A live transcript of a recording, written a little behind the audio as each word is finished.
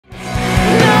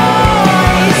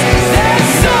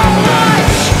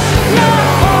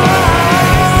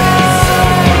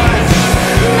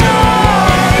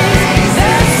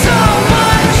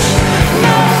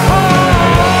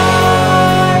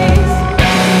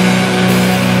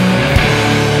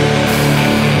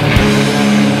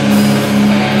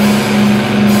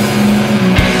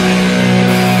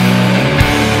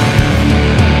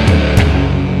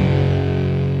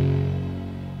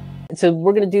so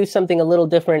we're going to do something a little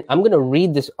different. I'm going to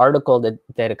read this article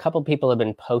that a couple people have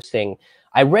been posting.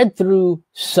 I read through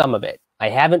some of it. I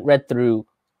haven't read through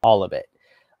all of it.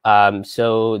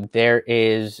 So there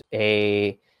is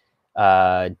a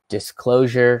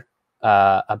disclosure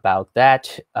about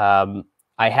that.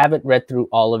 I haven't read through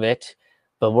all of it,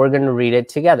 but we're going to read it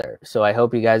together. So I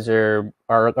hope you guys are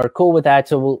cool with that.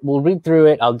 So we'll read through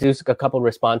it. I'll do a couple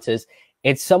responses.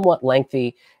 It's somewhat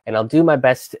lengthy, and I'll do my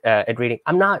best at reading.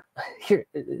 I'm not here.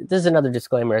 This is another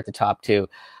disclaimer at the top too.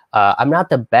 I'm not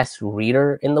the best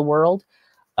reader in the world.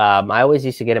 I always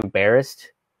used to get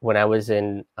embarrassed when I was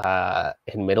in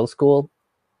middle school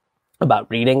about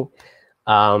reading.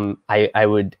 I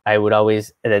would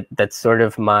always, that's sort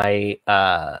of my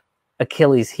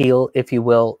Achilles heel, if you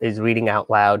will, is reading out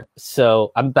loud.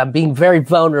 So I'm being very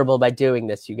vulnerable by doing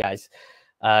this, you guys.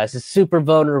 It's a super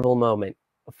vulnerable moment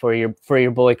for your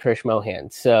boy Krish Mohan.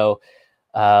 So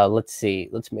let's see.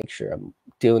 Let's make sure I'm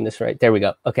doing this right. There we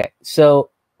go. Okay. So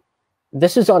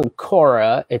this is on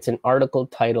Quora. It's an article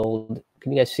titled,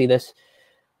 can you guys see this?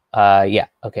 Yeah.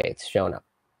 Okay. It's showing up.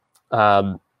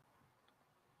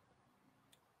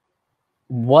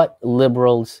 What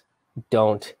liberals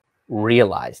don't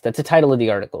realize. That's the title of the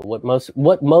article. What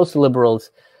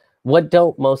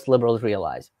don't most liberals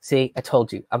realize? See, I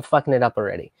told you, I'm fucking it up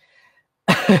already.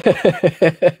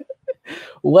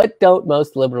 What don't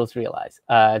most liberals realize?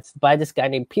 It's by this guy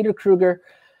named Peter Kruger.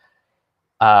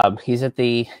 He's at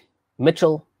the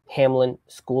Mitchell Hamlin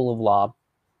School of Law,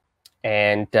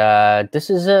 and this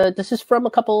is from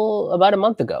about a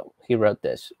month ago. He wrote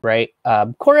this, right?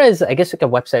 Quora is, I guess, like a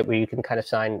website where you can kind of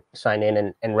sign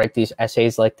in and write these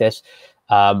essays like this.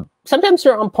 Sometimes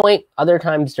they're on point, other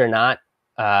times they're not,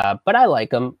 but I like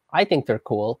them. I think they're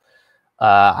cool.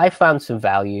 I found some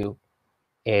value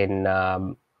in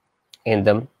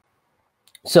them.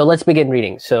 So let's begin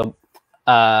reading. So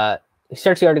he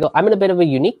starts the article. I'm in a bit of a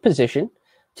unique position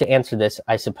to answer this,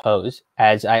 I suppose,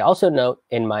 as I also note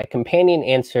in my companion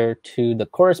answer to the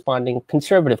corresponding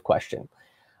conservative question.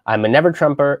 I'm a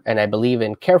never-Trumper, and I believe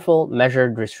in careful,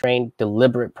 measured, restrained,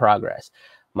 deliberate progress.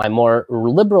 My more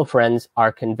liberal friends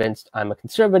are convinced I'm a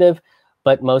conservative,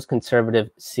 but most conservatives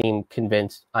seem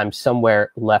convinced I'm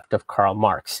somewhere left of Karl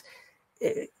Marx.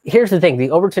 Here's the thing.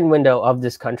 The Overton window of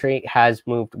this country has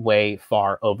moved way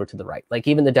far over to the right. Like,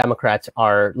 even the Democrats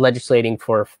are legislating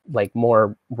for like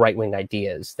more right-wing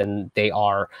ideas than they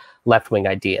are left-wing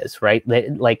ideas, right?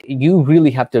 Like, you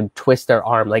really have to twist their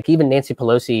arm. Like, even Nancy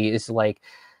Pelosi is like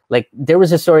there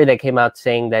was a story that came out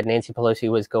saying that Nancy Pelosi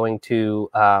was going to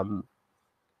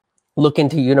look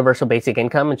into universal basic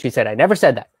income. And she said, I never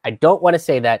said that. I don't want to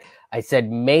say that. I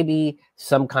said maybe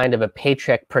some kind of a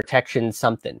paycheck protection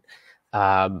something.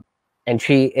 And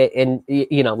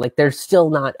you know, like, they're still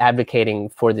not advocating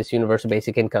for this universal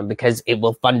basic income because it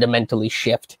will fundamentally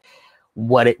shift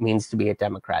what it means to be a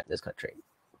Democrat in this country.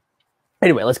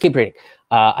 Anyway, let's keep reading.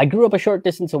 I grew up a short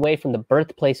distance away from the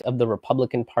birthplace of the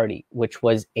Republican Party, which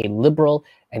was a liberal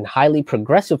and highly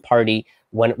progressive party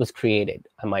when it was created,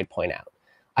 I might point out.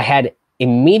 I had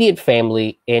immediate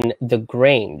family in the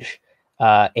Grange,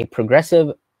 a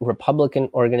progressive Republican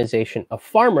organization of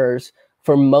farmers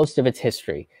for most of its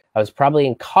history. I was probably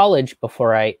in college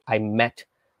before I met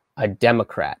a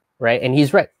Democrat, right? And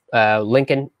he's right.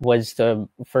 Lincoln was the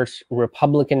first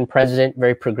Republican president,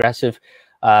 very progressive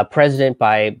president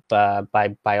by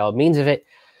all means of it.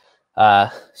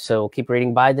 So we'll keep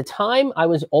reading. By the time I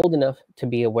was old enough to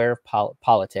be aware of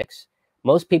politics,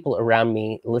 most people around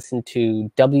me listened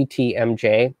to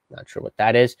WTMJ, not sure what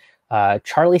that is,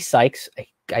 Charlie Sykes,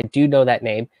 I do know that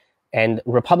name, and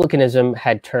Republicanism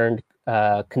had turned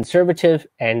conservative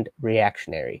and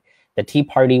reactionary. The Tea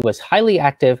Party was highly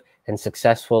active and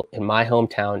successful in my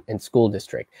hometown and school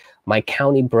district. My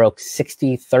county broke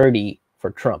 60-30 for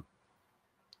Trump.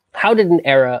 How did an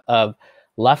era of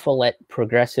La Follette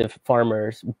progressive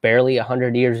farmers barely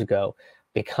 100 years ago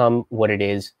become what it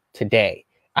is today?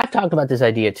 I've talked about this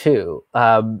idea too.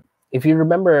 If you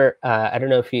remember, I don't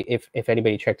know if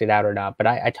anybody checked it out or not, but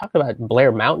I talked about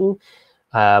Blair Mountain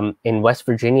in West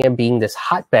Virginia being this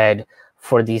hotbed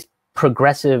for these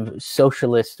progressive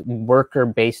socialist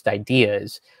worker-based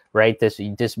ideas, right?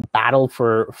 This battle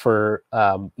for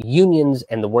unions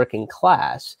and the working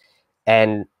class.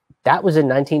 And that was in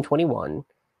 1921.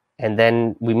 And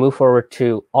then we move forward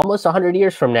to almost 100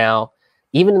 years from now,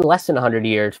 even in less than 100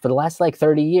 years, for the last like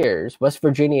 30 years, West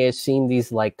Virginia has seen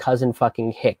these like cousin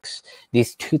fucking Hicks,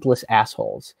 these toothless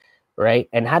assholes, right?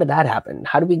 And how did that happen?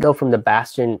 How did we go from the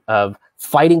bastion of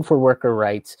fighting for worker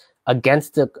rights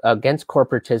against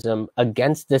corporatism,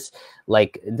 against this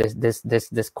like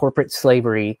this corporate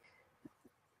slavery,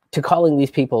 to calling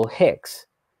these people Hicks?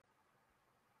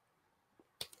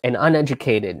 and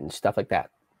uneducated and stuff like that.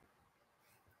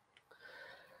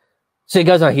 So he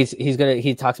goes on.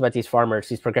 He talks about these farmers,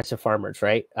 these progressive farmers,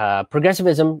 right?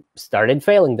 Progressivism started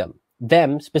failing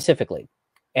them specifically,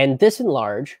 and this in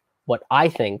large, what I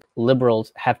think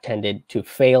liberals have tended to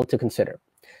fail to consider.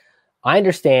 I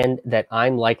understand that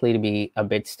I'm likely to be a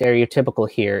bit stereotypical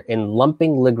here in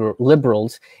lumping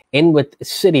liberals in with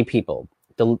city people.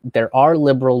 There are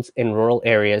liberals in rural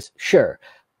areas, sure.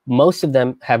 Most of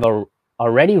them have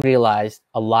already realized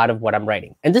a lot of what I'm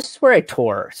writing. And this is where I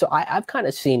tour. So I've kind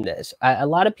of seen this. A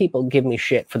lot of people give me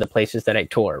shit for the places that I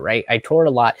tour, right? I tour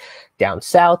a lot down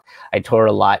south. I tour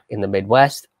a lot in the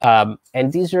Midwest. And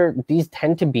these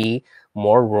tend to be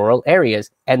more rural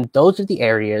areas. And those are the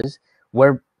areas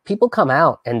where people come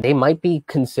out and they might be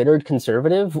considered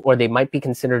conservative, or they might be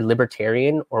considered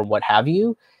libertarian, or what have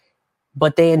you.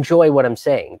 But they enjoy what I'm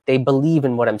saying. They believe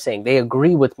in what I'm saying. They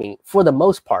agree with me for the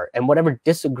most part. And whatever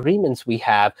disagreements we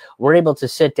have, we're able to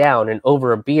sit down and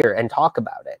over a beer and talk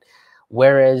about it.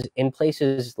 Whereas in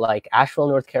places like Asheville,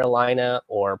 North Carolina,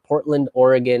 or Portland,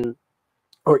 Oregon,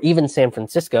 or even San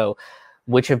Francisco,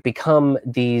 which have become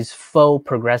these faux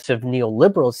progressive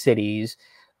neoliberal cities,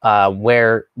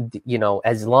 where, you know,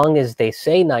 as long as they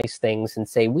say nice things and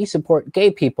say we support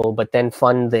gay people, but then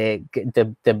fund the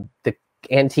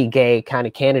anti-gay kind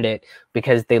of candidate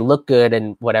because they look good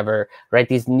and whatever, right?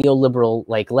 These neoliberal,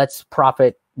 like, let's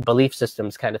profit belief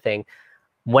systems kind of thing.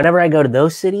 Whenever I go to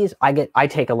those cities, I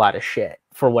take a lot of shit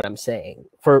for what I'm saying,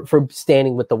 for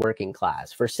standing with the working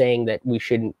class, for saying that we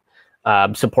shouldn't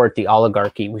support the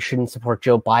oligarchy, we shouldn't support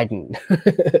Joe Biden.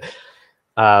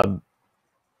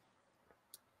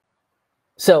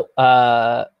 So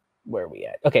where are we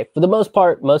at? Okay, for the most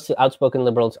part, most outspoken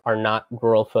liberals are not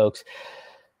rural folks.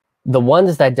 The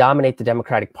ones that dominate the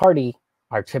Democratic Party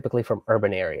are typically from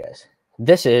urban areas.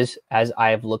 This is, as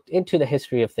I have looked into the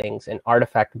history of things, an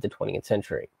artifact of the 20th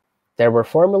century. There were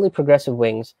formerly progressive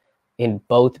wings in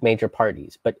both major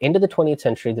parties, but into the 20th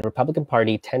century, the Republican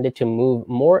Party tended to move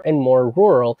more and more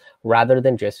rural rather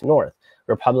than just north.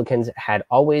 Republicans had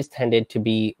always tended to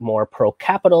be more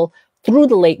pro-capital through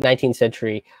the late 19th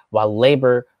century, while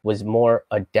Labor was more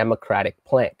a Democratic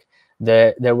plank.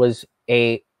 There was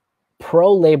a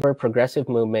pro-labor progressive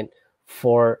movement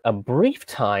for a brief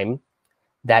time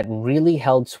that really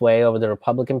held sway over the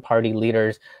Republican Party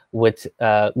leaders with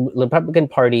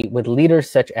leaders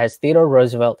such as Theodore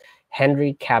Roosevelt,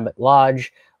 Henry Cabot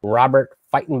Lodge, Robert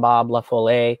Fightin' Bob La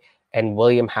Follette, and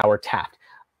William Howard Taft.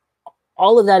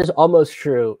 All of that is almost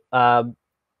true.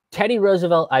 Teddy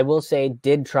Roosevelt, I will say,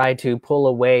 did try to pull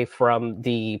away from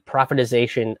the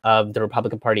privatization of the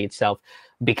Republican Party itself,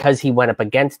 because he went up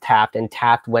against Taft, and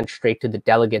Taft went straight to the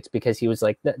delegates because he was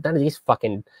like, none of these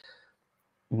fucking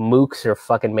mooks are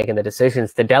fucking making the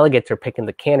decisions. The delegates are picking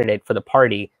the candidate for the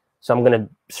party, so I'm going to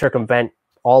circumvent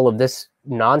all of this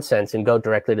nonsense and go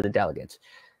directly to the delegates.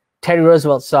 Teddy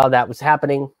Roosevelt saw that was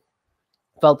happening,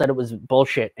 felt that it was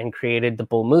bullshit, and created the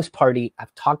Bull Moose Party.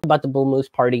 I've talked about the Bull Moose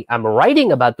Party. I'm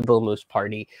writing about the Bull Moose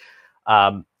Party.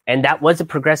 And that was a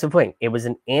progressive wing. It was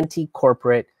an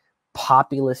anti-corporate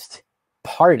populist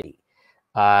party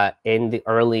in the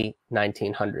early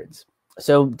 1900s.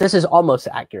 So this is almost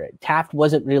accurate. Taft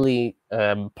wasn't really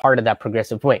part of that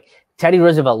progressive wing. Teddy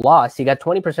Roosevelt lost. He got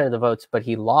 20% of the votes, but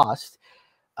he lost.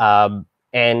 And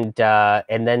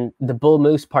then the Bull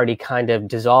Moose Party kind of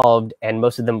dissolved, and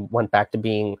most of them went back to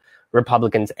being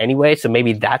Republicans anyway. So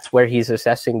maybe that's where he's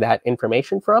assessing that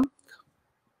information from.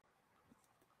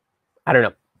 I don't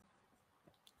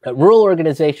know. Rural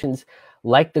organizations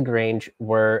like the Grange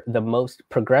were the most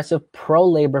progressive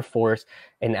pro-labor force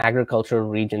in agricultural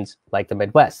regions like the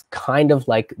Midwest, kind of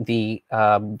like the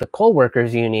coal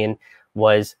workers union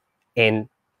was in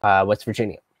West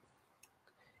Virginia.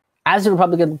 As the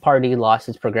Republican Party lost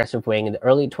its progressive wing in the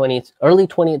early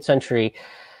 20th century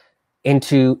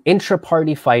into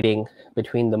intra-party fighting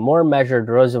between the more measured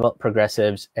Roosevelt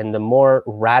progressives and the more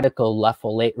radical La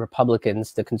Follette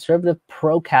Republicans, the conservative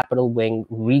pro-capital wing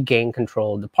regained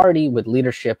control of the party with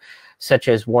leadership such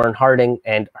as Warren Harding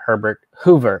and Herbert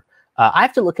Hoover. I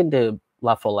have to look into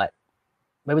La Follette.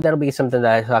 Maybe that'll be something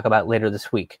that I talk about later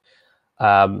this week.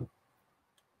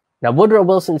 Now, Woodrow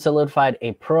Wilson solidified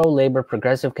a pro-labor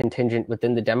progressive contingent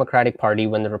within the Democratic Party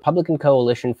when the Republican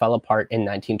coalition fell apart in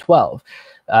 1912.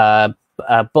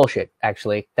 Bullshit,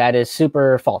 actually. That is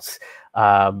super false.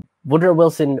 Woodrow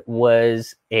Wilson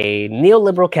was a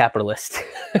neoliberal capitalist,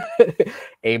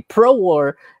 a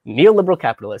pro-war neoliberal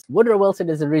capitalist. Woodrow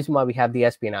Wilson is the reason why we have the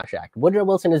Espionage Act. Woodrow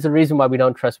Wilson is the reason why we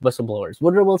don't trust whistleblowers.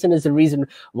 Woodrow Wilson is the reason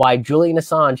why Julian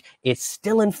Assange is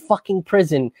still in fucking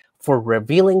prison for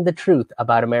revealing the truth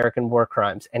about American war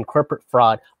crimes and corporate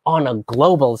fraud on a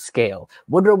global scale.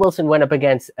 Woodrow Wilson went up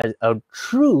against a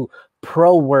true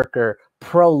pro-worker,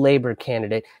 pro-labor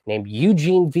candidate named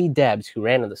Eugene V. Debs, who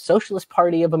ran on the Socialist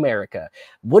Party of America.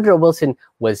 Woodrow Wilson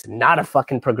was not a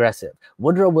fucking progressive.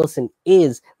 Woodrow Wilson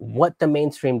is what the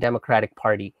mainstream Democratic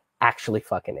Party actually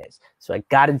fucking is. So I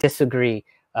gotta disagree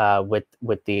with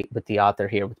the author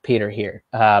here, with Peter here,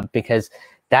 because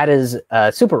that is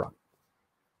super wrong.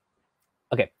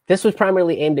 Okay, this was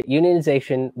primarily aimed at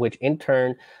unionization, which in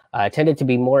turn tended to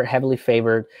be more heavily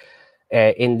favored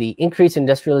in the increased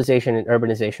industrialization and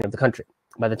urbanization of the country.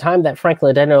 By the time that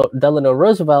Franklin Delano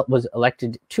Roosevelt was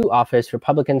elected to office,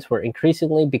 Republicans were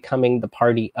increasingly becoming the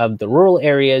party of the rural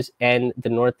areas and the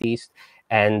Northeast,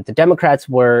 and the Democrats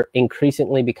were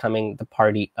increasingly becoming the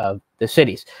party of the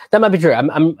cities. That might be true.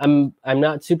 I'm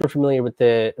not super familiar with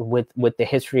the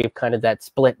history of kind of that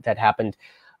split that happened.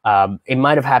 It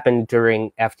might have happened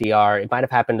during FDR. It might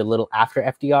have happened a little after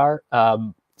FDR.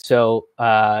 I'm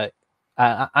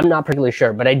not particularly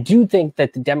sure, but I do think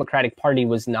that the Democratic Party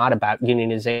was not about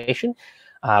unionization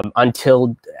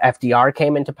until FDR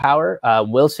came into power.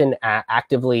 Wilson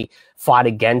actively fought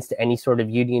against any sort of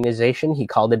unionization. He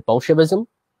called it Bolshevism.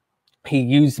 He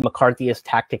used McCarthyist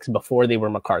tactics before they were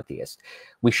McCarthyist.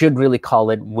 We should really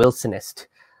call it Wilsonist.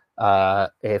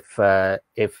 If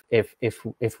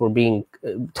we're being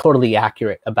totally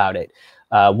accurate about it.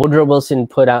 Woodrow Wilson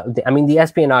put out, the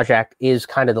Espionage Act is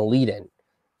kind of the lead-in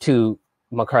to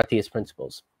McCarthyist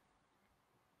principles.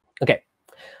 Okay,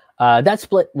 that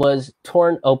split was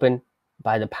torn open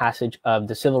by the passage of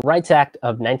the Civil Rights Act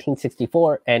of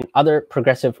 1964 and other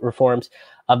progressive reforms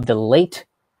of the late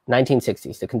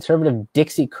 1960s. The conservative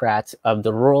Dixiecrats of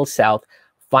the rural South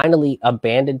finally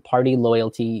abandoned party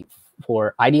loyalty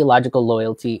for ideological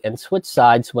loyalty and switched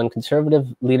sides when conservative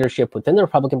leadership within the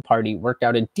Republican Party worked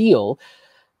out a deal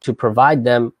to provide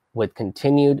them with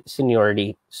continued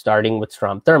seniority, starting with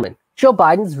Strom Thurmond, Joe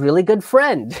Biden's really good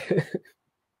friend.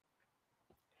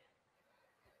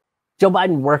 Joe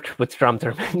Biden worked with Strom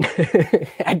Thurmond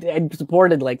and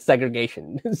supported like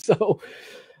segregation. So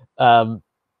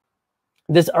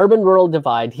this urban-rural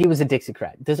divide, he was a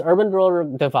Dixiecrat. This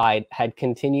urban-rural divide had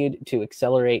continued to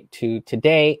accelerate to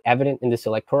today, evident in this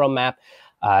electoral map,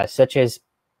 such as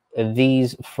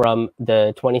these from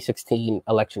the 2016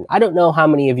 election. I don't know how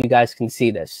many of you guys can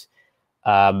see this.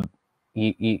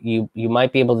 You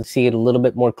might be able to see it a little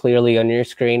bit more clearly on your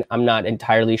screen. I'm not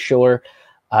entirely sure,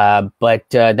 but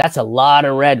that's a lot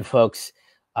of red, folks.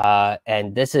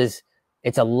 And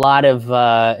it's a lot of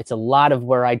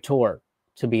where I tour,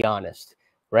 to be honest.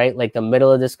 Right, like the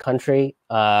middle of this country.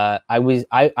 I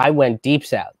went deep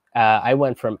south. I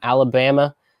went from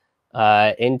Alabama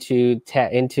into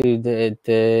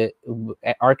the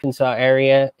Arkansas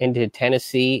area, into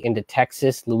Tennessee, into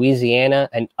Texas, Louisiana,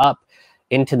 and up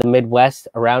into the Midwest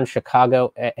around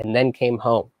Chicago, and then came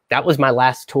home. That was my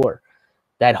last tour.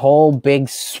 That whole big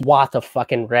swath of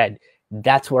fucking red.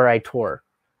 That's where I tour.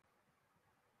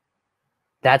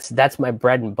 That's my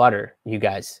bread and butter, you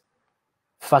guys.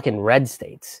 Fucking red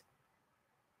states.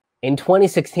 In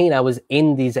 2016, I was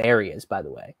in these areas, by the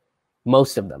way.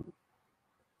 Most of them.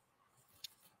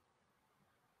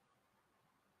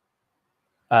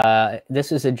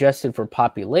 This is adjusted for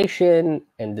population,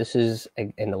 and this is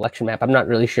an election map. I'm not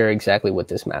really sure exactly what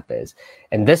this map is.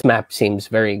 And this map seems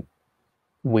very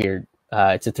weird.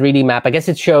 It's a 3D map. I guess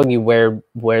it's showing you where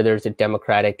there's a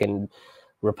Democratic and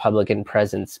Republican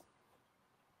presence.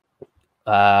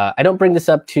 I don't bring this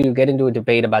up to get into a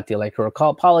debate about the Electoral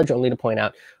College, only to point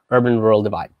out urban-rural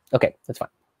divide. Okay, that's fine.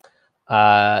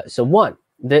 So one,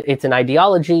 it's an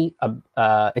ideology.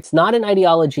 It's not an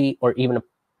ideology or even a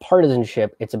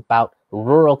partisanship. It's about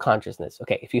rural consciousness.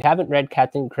 Okay, if you haven't read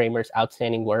Kathryn Kramer's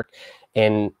outstanding work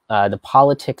in The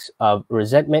Politics of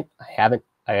Resentment, I haven't.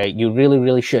 You really,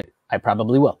 really should. I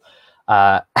probably will.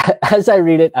 As I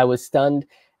read it, I was stunned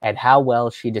at how well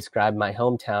she described my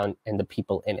hometown and the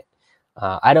people in it.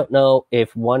 I don't know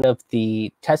if one of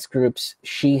the test groups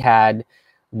she had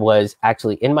was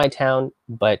actually in my town,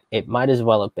 but it might as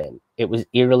well have been. It was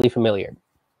eerily familiar.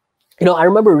 You know, I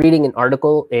remember reading an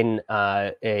article in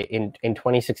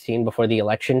 2016 before the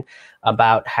election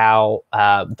about how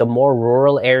the more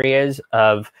rural areas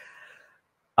of,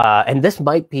 and this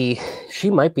might be,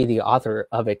 she might be the author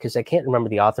of it because I can't remember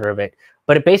the author of it,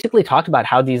 but it basically talked about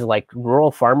how these like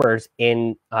rural farmers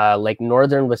in like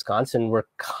northern Wisconsin were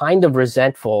kind of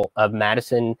resentful of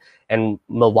Madison and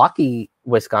Milwaukee,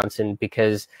 Wisconsin,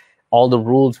 because all the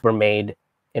rules were made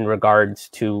in regards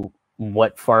to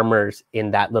what farmers in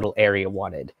that little area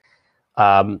wanted.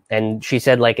 And she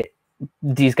said like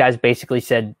these guys basically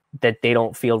said that they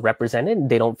don't feel represented,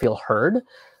 they don't feel heard,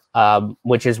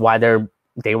 which is why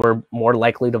they were more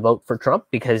likely to vote for Trump,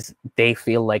 because they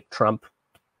feel like Trump,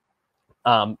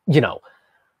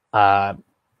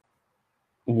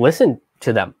 listened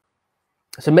to them.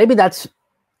 So maybe that's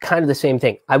kind of the same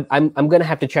thing. I'm going to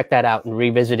have to check that out and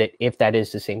revisit it if that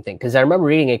is the same thing. Because I remember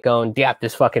reading it going, yeah,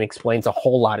 this fucking explains a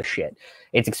whole lot of shit.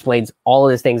 It explains all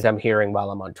of the things I'm hearing while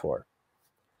I'm on tour.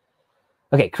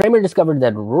 Okay, Kramer discovered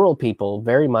that rural people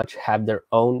very much have their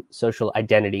own social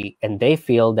identity, and they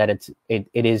feel that it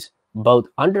is both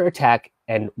under attack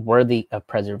and worthy of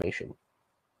preservation,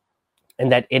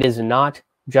 and that it is not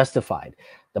justified.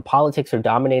 The politics are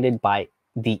dominated by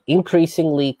the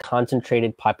increasingly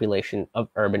concentrated population of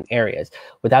urban areas.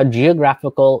 Without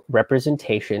geographical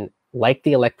representation, like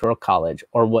the Electoral College,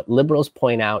 or what liberals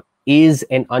point out is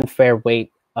an unfair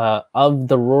weight of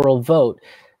the rural vote,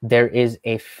 there is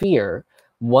a fear,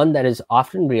 one that is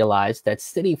often realized, that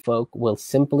city folk will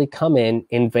simply come in,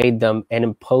 invade them, and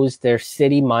impose their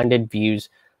city-minded views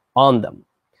on them.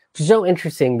 Which is so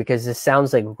interesting, because this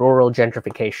sounds like rural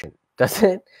gentrification, doesn't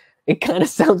it? It kind of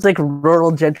sounds like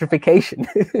rural gentrification.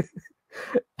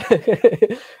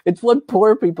 It's when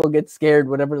poor people get scared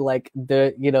whenever the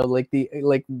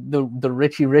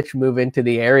richy rich move into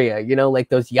the area, like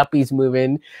those yuppies move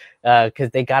in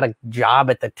because they got a job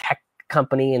at the tech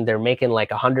company and they're making like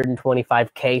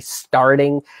 $125K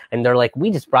starting, and they're like,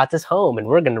 we just brought this home and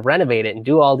we're going to renovate it and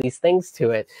do all these things to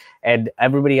it. And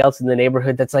everybody else in the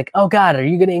neighborhood that's like, oh God, are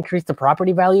you going to increase the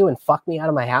property value and fuck me out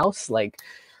of my house? Like,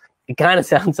 it kind of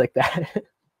sounds like that.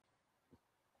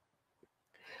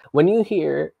 When you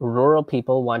hear rural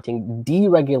people wanting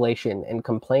deregulation and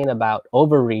complain about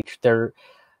overreach, they're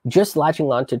just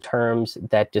latching onto terms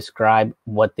that describe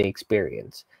what they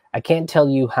experience. I can't tell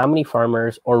you how many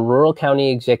farmers or rural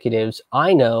county executives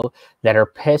I know that are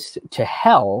pissed to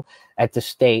hell at the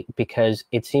state because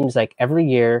it seems like every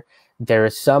year there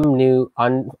is some new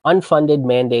unfunded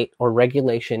mandate or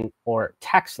regulation or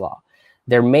tax law.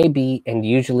 There may be, and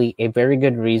usually, a very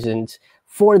good reasons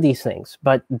for these things,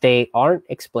 but they aren't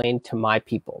explained to my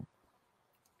people.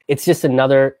 It's just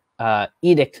another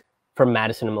edict from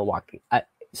Madison and Milwaukee.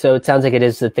 So it sounds like it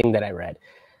is the thing that I read.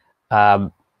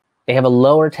 They have a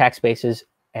lower tax basis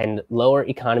and lower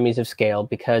economies of scale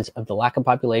because of the lack of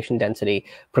population density.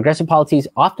 Progressive policies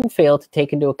often fail to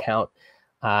take into account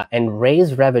and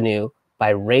raise revenue by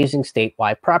raising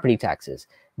statewide property taxes.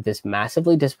 This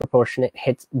massively disproportionately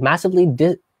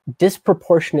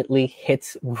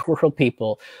hits rural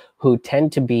people who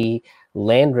tend to be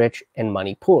land rich and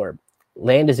money poor.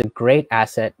 Land is a great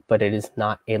asset, but it is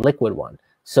not a liquid one.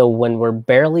 So when we're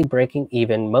barely breaking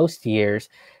even most years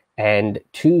and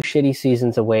 2 shitty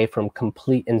seasons away from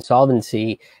complete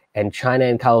insolvency, and China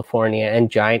and California and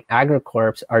giant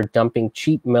agricorps are dumping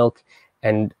cheap milk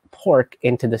and pork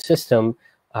into the system,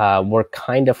 we're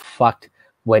kind of fucked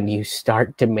when you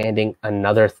start demanding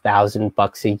another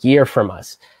 $1,000 a year from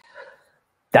us.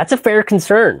 That's a fair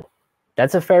concern.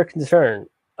 That's a fair concern.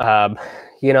 And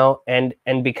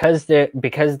because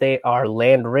they are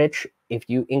land rich, if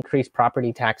you increase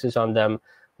property taxes on them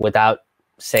without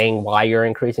saying why you're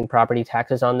increasing property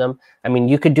taxes on them, I mean,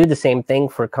 you could do the same thing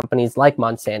for companies like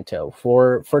Monsanto,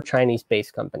 for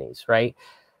Chinese-based companies, right?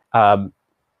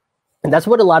 And that's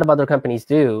what a lot of other companies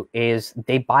do, is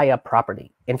they buy up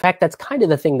property. In fact, that's kind of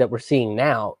the thing that we're seeing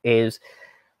now, is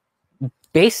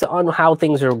based on how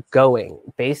things are going,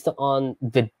 based on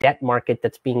the debt market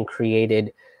that's being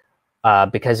created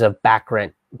because of back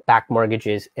rent, back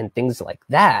mortgages, and things like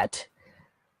that,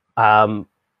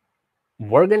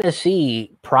 we're going to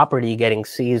see property getting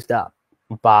seized up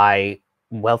by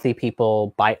wealthy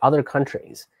people, by other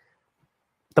countries.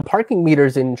 The parking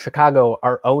meters in Chicago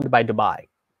are owned by Dubai.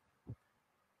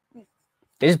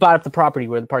 They just bought up the property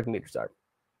where the parking meters are.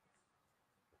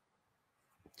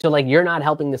 So, like, you're not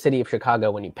helping the city of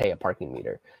Chicago when you pay a parking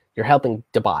meter. You're helping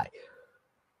Dubai.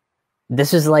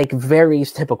 This is, like, very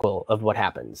typical of what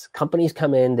happens. Companies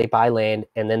come in, they buy land,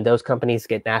 and then those companies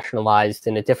get nationalized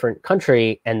in a different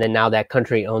country, and then now that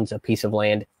country owns a piece of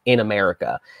land in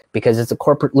America because it's a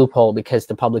corporate loophole, because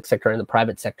the public sector and the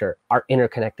private sector are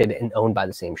interconnected and owned by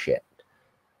the same shit.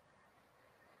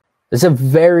 It's a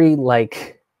very,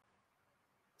 like,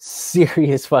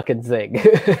 serious fucking thing.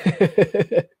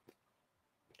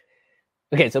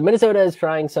 Okay, so Minnesota is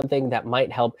trying something that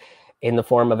might help in the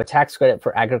form of a tax credit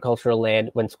for agricultural land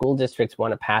when school districts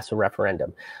want to pass a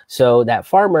referendum, so that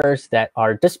farmers that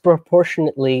are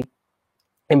disproportionately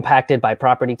impacted by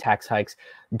property tax hikes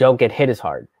don't get hit as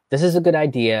hard. This is a good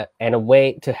idea and a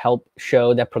way to help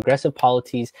show that progressive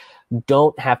policies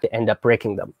don't have to end up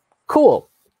breaking them. Cool.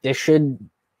 This should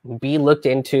be looked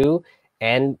into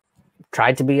and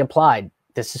tried to be applied.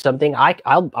 This is something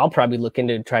I'll probably look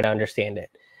into to try to understand it.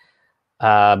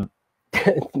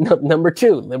 Number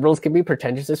 2, liberals can be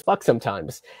pretentious as fuck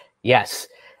sometimes. Yes,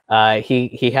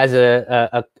 he has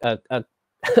a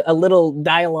little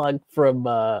dialogue from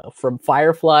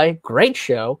Firefly. Great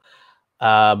show.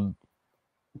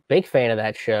 Big fan of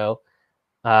that show.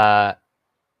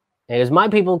 As my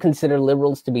people consider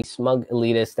liberals to be smug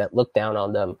elitists that look down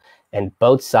on them, and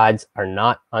both sides are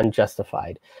not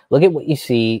unjustified. Look at what you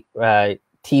see.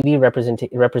 TV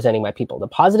representing my people. The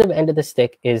positive end of the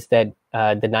stick is that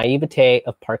the naivete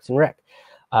of Parks and Rec.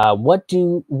 What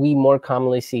do we more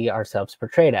commonly see ourselves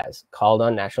portrayed as? Called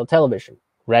on national television.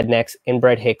 Rednecks,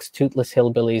 inbred hicks, toothless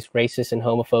hillbillies, racists and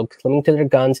homophobes clinging to their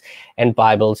guns and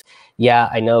Bibles. Yeah,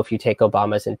 I know if you take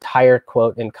Obama's entire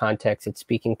quote in context, it's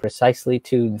speaking precisely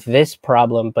to this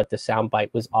problem, but the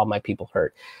soundbite was all my people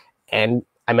heard. And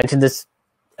I mentioned this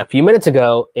a few minutes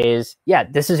ago is, yeah,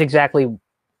 this is exactly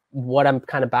what I'm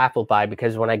kind of baffled by,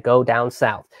 because when I go down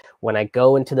south, when I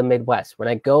go into the Midwest, when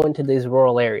I go into these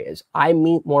rural areas, I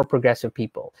meet more progressive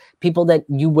people that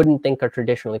you wouldn't think are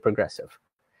traditionally progressive.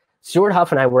 Stuart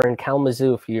Huff and I were in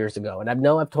Kalamazoo a few years ago, and I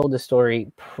know I've told this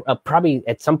story probably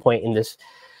at some point in this,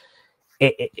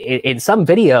 in some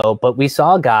video, but we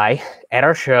saw a guy at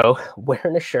our show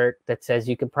wearing a shirt that says,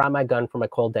 "You can pry my gun from my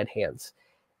cold dead hands."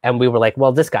 And we were like,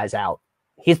 well, this guy's out.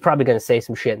 He's probably going to say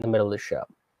some shit in the middle of the show.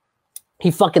 He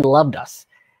fucking loved us.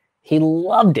 He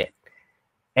loved it.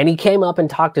 And he came up and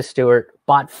talked to Stuart,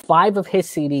 bought 5 of his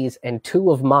CDs and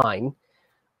 2 of mine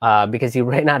because he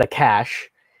ran out of cash.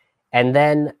 And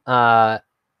then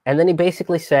he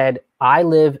basically said, I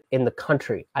live in the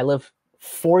country. I live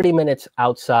 40 minutes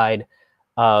outside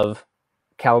of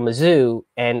Kalamazoo,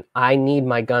 and I need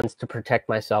my guns to protect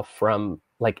myself from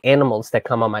like animals that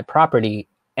come on my property.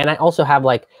 And I also have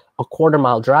like a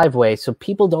 1/4-mile driveway, so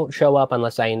people don't show up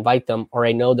unless I invite them or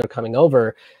I know they're coming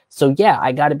over. So yeah,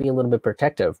 I got to be a little bit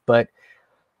protective, but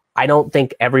I don't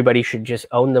think everybody should just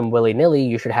own them willy-nilly.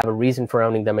 You should have a reason for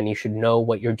owning them, and you should know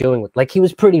what you're doing with. Like, he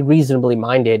was pretty reasonably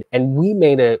minded, and we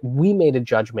made a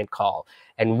judgment call,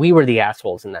 and we were the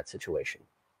assholes in that situation.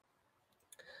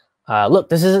 Look,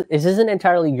 this isn't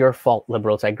entirely your fault,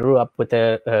 liberals. I grew up with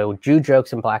the Jew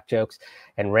jokes and black jokes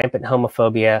and rampant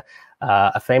homophobia.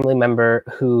 A family member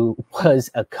who was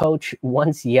a coach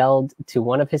once yelled to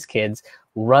one of his kids,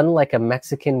 "Run like a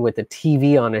Mexican with a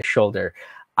TV on his shoulder."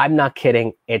 I'm not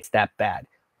kidding. It's that bad.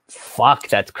 Fuck,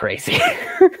 that's crazy.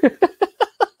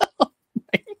 Oh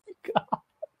my God.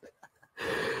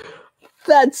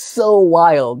 That's so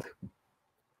wild.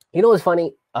 You know what's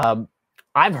funny?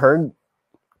 I've heard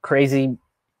crazy,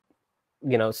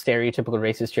 stereotypical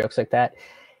racist jokes like that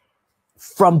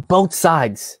from both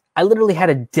sides. I literally had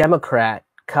a Democrat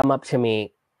come up to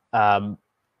me.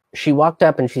 She walked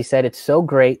up and she said, "It's so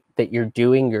great that you're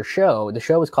doing your show." The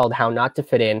show is called How Not to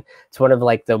Fit In. It's one of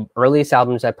like the earliest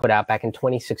albums I put out back in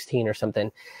 2016 or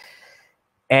something.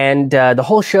 And the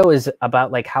whole show is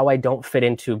about like how I don't fit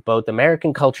into both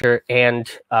American culture and,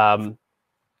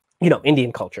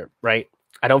 Indian culture, right?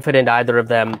 I don't fit into either of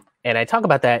them. And I talk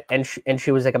about that. And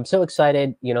she was like, "I'm so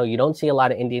excited. You don't see a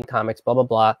lot of Indian comics, blah, blah,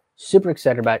 blah." Super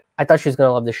excited about it. I thought she was going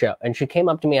to love the show. And she came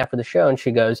up to me after the show and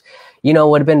she goes, "It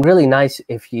would have been really nice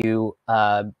if you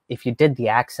did the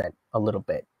accent a little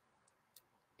bit.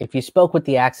 If you spoke with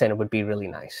the accent, it would be really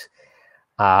nice.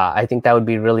 I think that would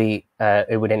be really,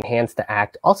 it would enhance the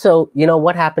act. Also,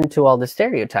 what happened to all the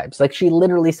stereotypes?" Like, she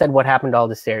literally said, "What happened to all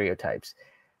the stereotypes?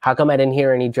 How come I didn't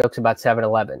hear any jokes about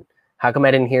 7-Eleven? How come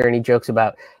I didn't hear any jokes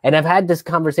about..." And I've had this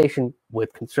conversation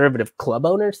with conservative club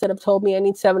owners that have told me I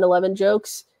need 7-Eleven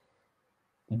jokes,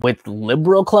 with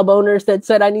liberal club owners that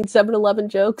said I need 7-Eleven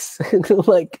jokes.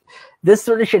 Like, this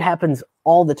sort of shit happens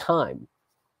all the time.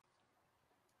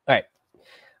 All right.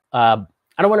 I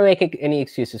don't want to make any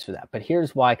excuses for that, but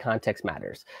here's why context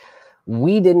matters.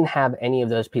 We didn't have any of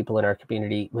those people in our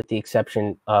community, with the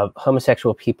exception of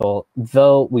homosexual people,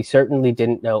 though we certainly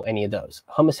didn't know any of those.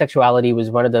 Homosexuality was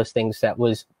one of those things that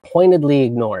was pointedly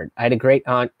ignored. I had a great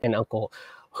aunt and uncle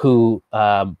who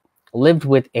lived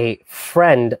with a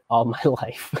friend all my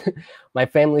life. My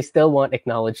family still won't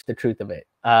acknowledge the truth of it.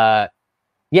 Yeah,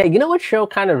 you know what show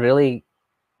kind of really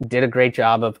did a great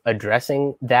job of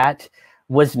addressing that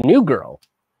was New Girl.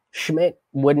 Schmidt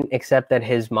wouldn't accept that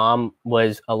his mom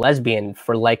was a lesbian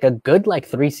for like a good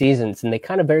 3 seasons, and they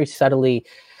kind of very subtly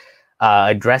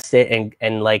addressed it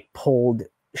and like pulled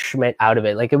Schmidt out of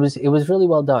it. Like, it was really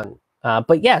well done.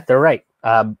 But yeah, they're right.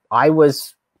 I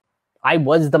was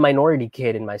the minority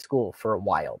kid in my school for a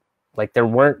while. Like there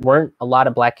weren't a lot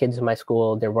of black kids in my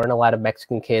school. There weren't a lot of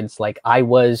Mexican kids. Like I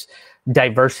was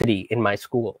diversity in my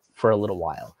school for a little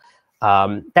while.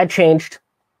 That changed.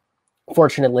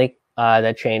 Fortunately,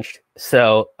 that changed.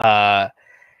 So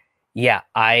yeah,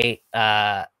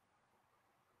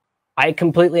 I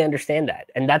completely understand that.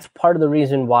 And that's part of the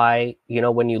reason why, you know,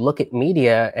 when you look at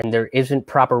media and there isn't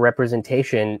proper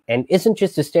representation and isn't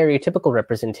just a stereotypical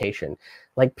representation,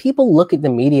 like people look at the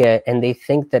media and they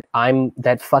think that I'm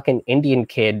that fucking Indian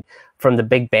kid from the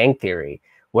Big Bang Theory,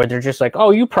 where they're just like,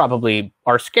 oh, you probably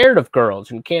are scared of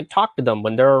girls and can't talk to them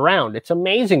when they're around. It's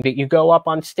amazing that you go up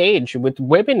on stage with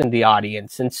women in the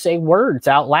audience and say words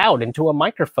out loud into a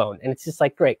microphone. And it's just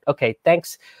like, great. Okay,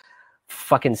 thanks.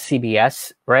 Fucking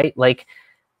CBS, right? Like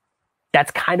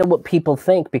that's kind of what people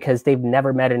think because they've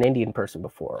never met an Indian person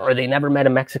before or they never met a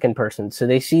Mexican person. So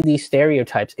they see these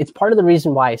stereotypes. It's part of the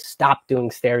reason why I stopped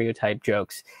doing stereotype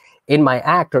jokes in my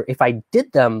act, or if I did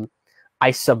them,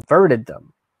 I subverted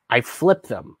them. I flipped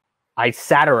them. I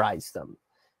satirized them.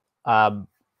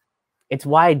 It's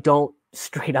why I don't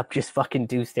straight up just fucking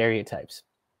do stereotypes.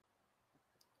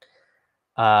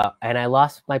 And I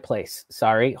lost my place.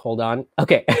 Sorry, hold on.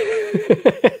 Okay.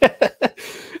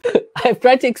 I've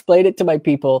tried to explain it to my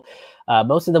people.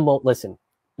 Most of them won't listen.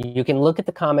 You can look at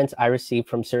the comments I receive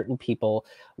from certain people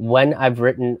when I've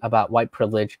written about white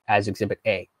privilege as Exhibit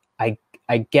A.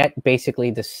 I get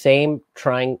basically the same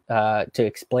trying to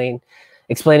explain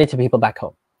it to people back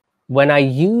home. When I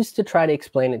used to try to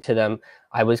explain it to them,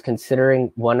 I was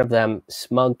considering one of them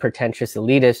smug, pretentious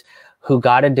elitist who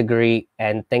got a degree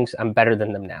and thinks I'm better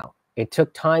than them now. It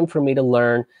took time for me to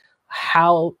learn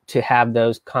how to have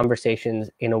those conversations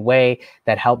in a way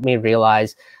that helped me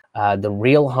realize the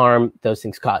real harm those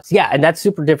things cause. Yeah, and that's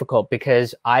super difficult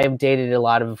because I have dated a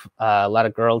lot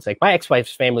of girls. Like my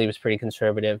ex-wife's family was pretty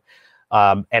conservative,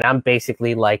 and I'm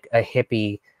basically like a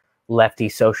hippie lefty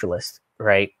socialist,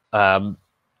 right?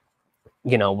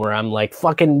 You know, where I'm like,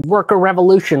 fucking worker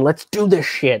revolution, let's do this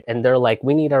shit. And they're like,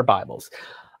 we need our Bibles.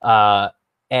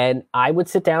 And I would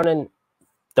sit down and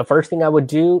the first thing I would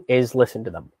do is listen to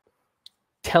them.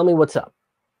 Tell me what's up.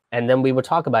 And then we would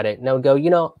talk about it. And I would go, you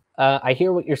know, I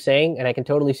hear what you're saying and I can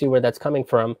totally see where that's coming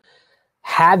from.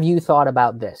 Have you thought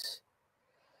about this?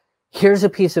 Here's a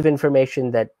piece of information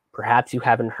that perhaps you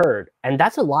haven't heard. And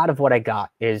that's a lot of what I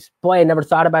got is, boy, I never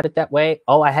thought about it that way.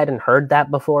 Oh, I hadn't heard that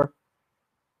before.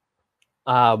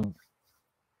 But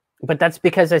that's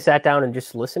because I sat down and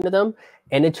just listened to them.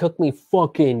 And it took me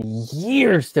fucking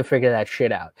years to figure that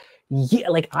shit out. Yeah,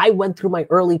 like I went through my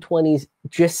early 20s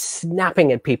just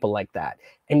snapping at people like that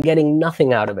and getting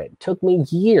nothing out of it. It took me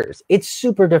years. It's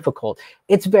super difficult.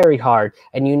 It's very hard.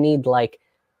 And you need like,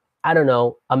 I don't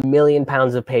know, 1,000,000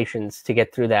 pounds of patience to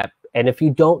get through that. And if you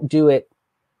don't do it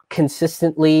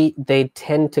consistently, they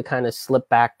tend to kind of slip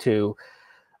back to,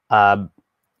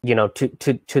 you know,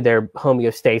 to their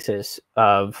homeostasis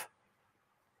of,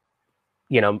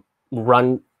 you know,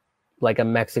 run like a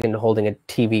Mexican holding a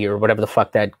TV or whatever the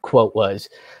fuck that quote was.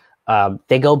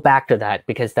 They go back to that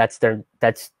because that's the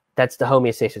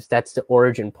homeostasis. That's the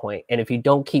origin point. And if you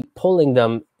don't keep pulling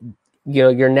them, you know,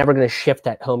 you're never going to shift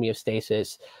that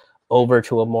homeostasis over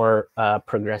to a more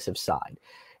progressive side.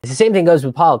 It's the same thing goes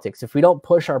with politics. If we don't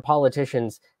push our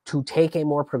politicians to take a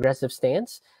more progressive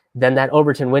stance, then that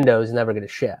Overton window is never going to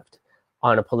shift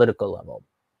on a political level.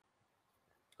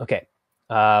 Okay.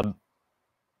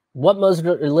 What most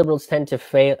liberals tend to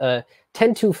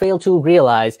fail to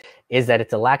realize is that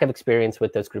it's a lack of experience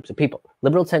with those groups of people.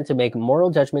 Liberals tend to make moral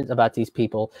judgments about these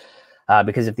people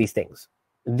because of these things.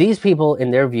 These people, in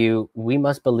their view, we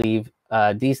must believe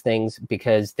these things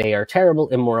because they are terrible,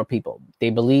 immoral people.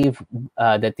 They believe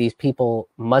that these people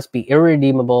must be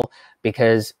irredeemable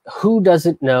because who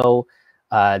doesn't know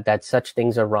that such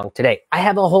things are wrong today? I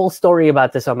have a whole story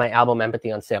about this on my album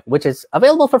Empathy on Sale, which is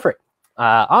available for free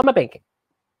on my Bandcamp.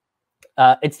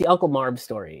 It's the Uncle Marv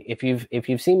story. If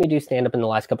you've seen me do stand-up in the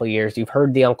last couple of years, you've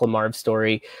heard the Uncle Marv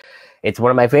story. It's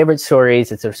one of my favorite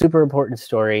stories. It's a super important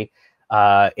story.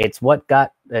 It's what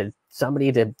got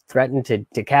somebody to threaten to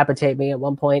decapitate me at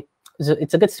one point.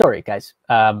 It's a good story, guys.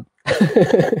 That's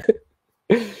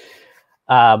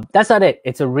not it.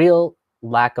 It's a real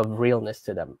lack of realness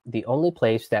to them. The only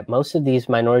place that most of these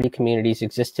minority communities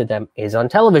exist to them is on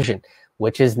television,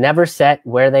 which is never set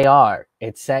where they are.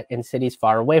 It's set in cities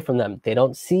far away from them. They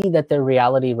don't see that their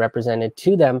reality represented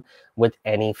to them with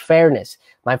any fairness.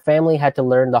 My family had to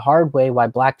learn the hard way why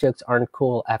black jokes aren't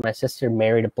cool after my sister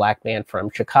married a black man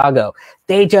from Chicago.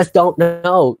 They just don't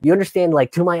know. You understand,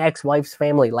 like, to my ex-wife's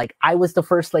family, like, I was the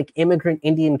first, like, immigrant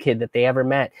Indian kid that they ever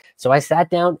met. So I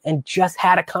sat down and just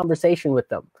had a conversation with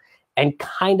them. and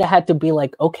kind of had to be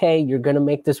like, okay, you're going to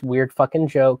make this weird fucking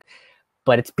joke,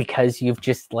 but it's because you've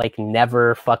just like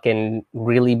never fucking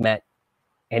really met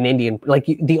an Indian. Like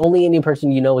the only Indian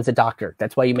person you know is a doctor.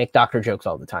 That's why you make doctor jokes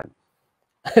all the time.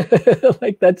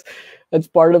 Like that's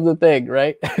part of the thing,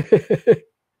 right?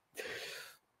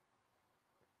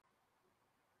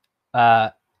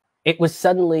 It was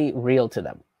suddenly real to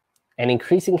them. An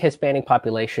increasing Hispanic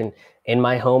population in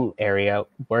my home area,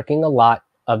 working a lot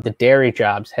of the dairy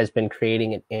jobs, has been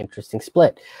creating an interesting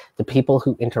split. The people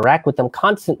who interact with them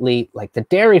constantly, like the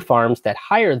dairy farms that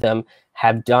hire them,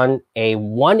 have done a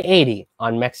 180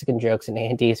 on Mexican jokes and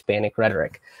anti-Hispanic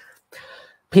rhetoric.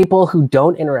 People who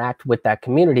don't interact with that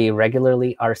community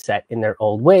regularly are set in their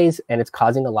old ways, and it's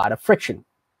causing a lot of friction.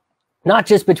 Not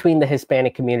just between the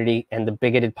Hispanic community and the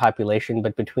bigoted population,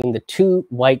 but between the two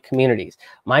white communities.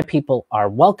 My people are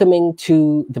welcoming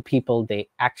to the people they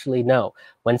actually know.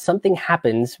 When something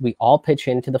happens, we all pitch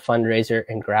into the fundraiser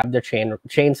and grab their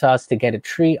chainsaws to get a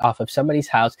tree off of somebody's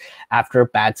house after a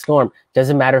bad storm.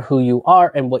 Doesn't matter who you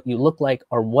are and what you look like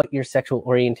or what your sexual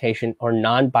orientation or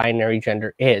non-binary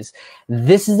gender is.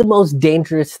 This is the most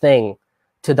dangerous thing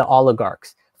to the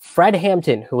oligarchs. Fred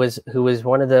Hampton, who was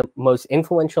one of the most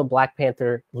influential Black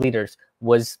Panther leaders,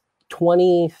 was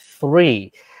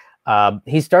 23.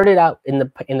 He started out in the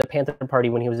Panther Party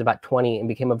when he was about 20 and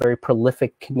became a very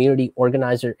prolific community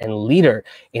organizer and leader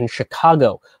in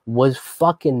Chicago. Was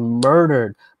fucking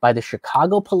murdered by the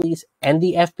Chicago police and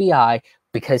the FBI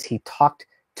because he talked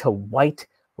to white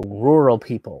rural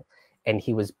people, and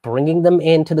he was bringing them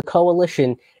into the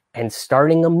coalition and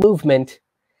starting a movement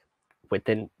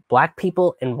within Black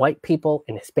people and white people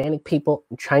and Hispanic people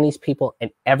and Chinese people,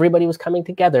 and everybody was coming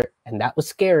together. And that was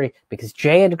scary because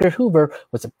J. Edgar Hoover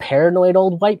was a paranoid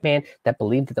old white man that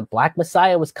believed that the Black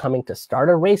Messiah was coming to start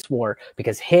a race war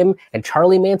because him and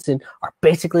Charlie Manson are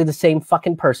basically the same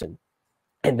fucking person.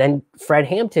 And then Fred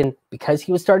Hampton, because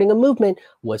he was starting a movement,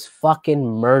 was fucking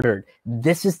murdered.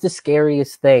 This is the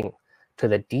scariest thing to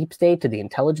the deep state, to the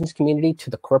intelligence community, to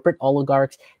the corporate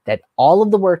oligarchs, that all of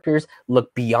the workers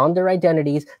look beyond their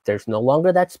identities. There's no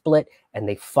longer that split, and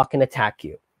they fucking attack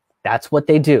you. That's what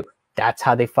they do. That's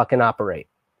how they fucking operate.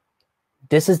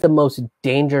 This is the most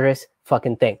dangerous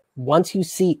fucking thing. Once you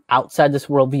see outside this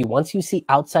worldview, once you see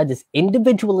outside this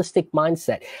individualistic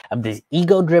mindset of this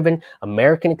ego-driven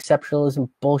American exceptionalism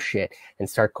bullshit and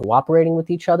start cooperating with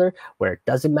each other, where it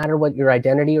doesn't matter what your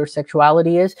identity or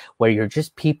sexuality is, where you're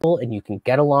just people and you can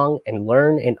get along and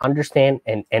learn and understand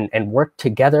and work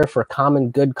together for common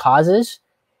good causes,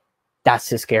 that's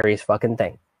the scariest fucking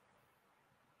thing.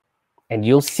 And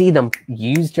you'll see them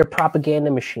use their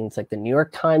propaganda machines like the New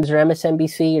York Times or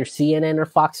MSNBC or CNN or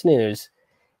Fox News,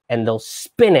 and they'll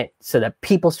spin it so that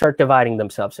people start dividing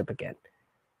themselves up again.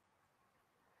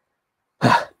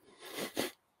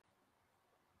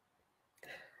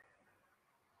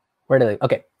 Where do they?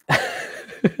 Okay.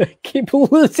 I keep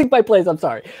losing my place. I'm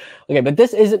sorry. Okay, but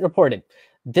this isn't reported.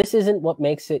 This isn't what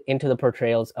makes it into the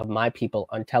portrayals of my people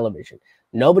on television.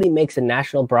 Nobody makes a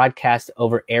national broadcast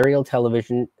over aerial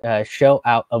television show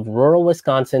out of rural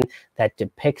Wisconsin that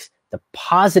depicts the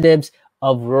positives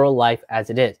of rural life as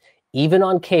it is. Even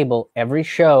on cable, every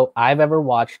show I've ever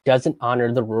watched doesn't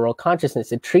honor the rural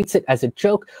consciousness. It treats it as a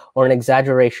joke or an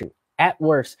exaggeration. At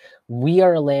worst, we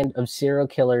are a land of serial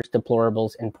killers,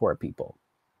 deplorables, and poor people.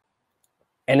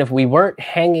 And if we weren't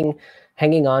hanging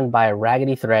on by a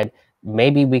raggedy thread,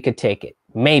 maybe we could take it.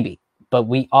 Maybe. But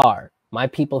we are. My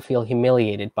people feel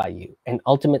humiliated by you. And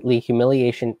ultimately,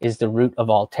 humiliation is the root of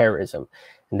all terrorism.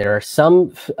 And there are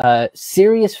some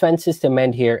serious fences to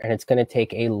mend here, and it's going to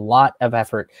take a lot of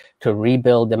effort to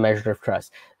rebuild the measure of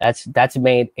trust. That's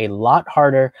made a lot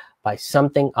harder by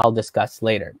something I'll discuss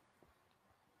later.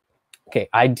 Okay,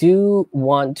 I do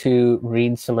want to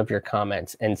read some of your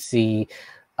comments and see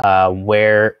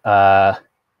where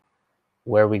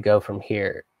we go from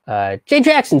here. Jay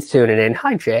Jackson's tuning in.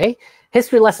 Hi, Jay.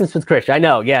 History lessons with Krish. I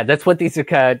know. Yeah, that's what these are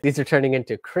turning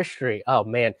into. Krishry. Oh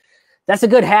man, that's a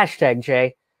good hashtag,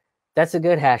 Jay. That's a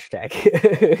good hashtag.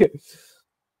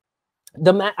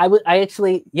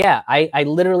 I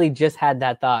literally just had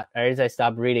that thought as I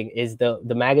stopped reading. Is the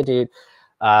MAGA dude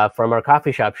from our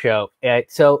coffee shop show?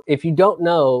 So if you don't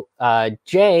know,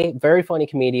 Jay, very funny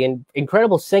comedian,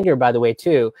 incredible singer by the way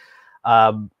too.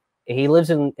 He lives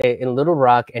in Little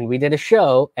Rock, and we did a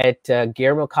show at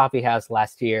Guillermo Coffee House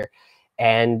last year.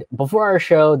 And before our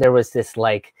show, there was this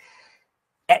like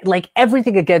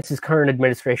everything against his current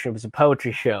administration. It was a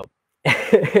poetry show.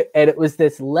 And it was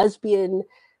this lesbian,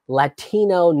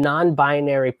 Latino,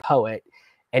 non-binary poet.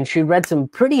 And she read some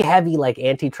pretty heavy, like,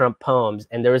 anti-Trump poems.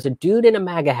 And there was a dude in a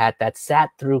MAGA hat that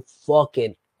sat through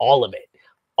fucking all of it.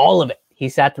 all of it. He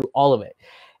sat through all of it.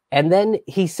 And then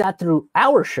he sat through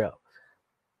our show.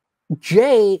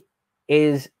 Jay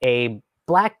is a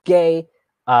black gay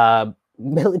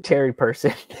military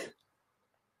person.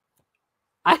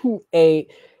 I'm a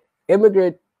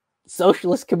immigrant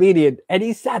socialist comedian, and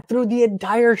he sat through the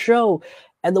entire show.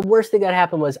 And the worst thing that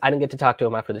happened was I didn't get to talk to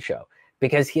him after the show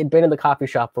because he had been in the coffee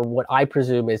shop for what I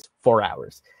presume is 4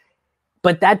 hours.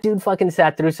 But that dude fucking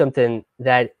sat through something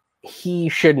that he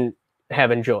shouldn't have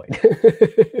enjoyed.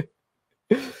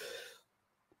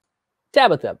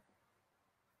 Tabitha.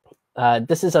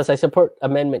 This is us. I support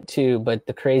Amendment 2, but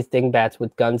the crazed dingbats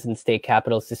with guns in state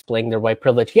capitals displaying their white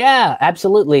privilege. Yeah,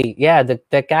 absolutely. Yeah,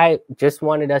 that guy just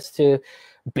wanted us to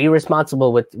be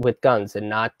responsible with guns and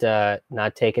not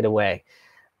take it away.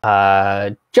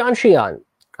 John Sheehan.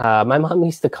 My mom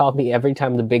used to call me every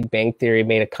time The Big Bang Theory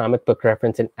made a comic book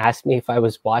reference and asked me if I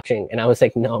was watching. And I was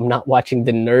like, no, I'm not watching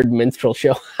the Nerd Minstrel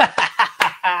Show.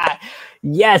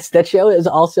 Yes, that show is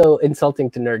also insulting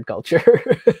to nerd culture.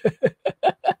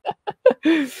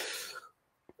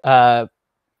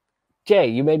 Jay,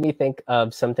 you made me think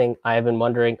of something I have been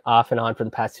wondering off and on for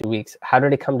the past 2 weeks. How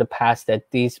did it come to pass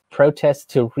that these protests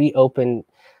to reopen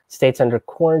states under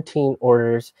quarantine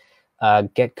orders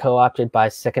get co-opted by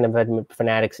Second Amendment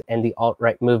fanatics and the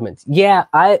alt-right movements? Yeah,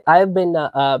 I've been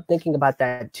thinking about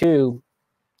that too,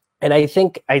 and I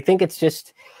think it's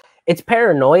just it's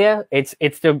paranoia. It's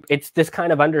this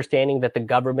kind of understanding that the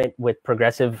government with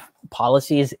progressive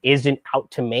policies isn't out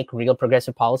to make real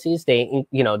progressive policies. They're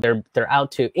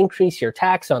out to increase your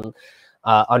tax on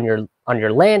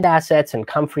your land assets and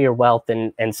come for your wealth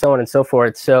and so on and so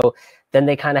forth. So then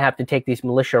they kind of have to take these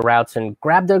militia routes and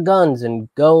grab their guns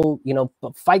and go,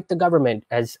 fight the government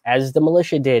as the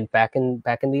militia did back in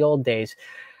the old days.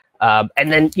 And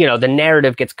then, the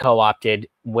narrative gets co-opted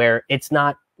where it's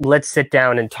not, let's sit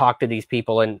down and talk to these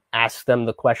people and ask them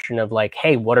the question of like,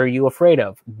 hey, what are you afraid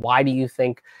of? Why do you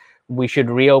think we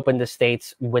should reopen the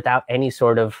states without any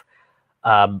sort of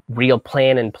real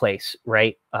plan in place,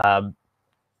 right?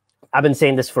 I've been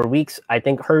saying this for weeks. I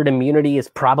think herd immunity is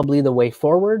probably the way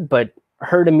forward, but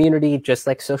herd immunity, just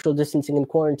like social distancing and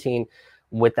quarantine,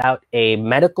 without a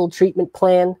medical treatment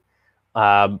plan,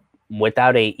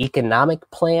 without an economic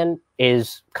plan,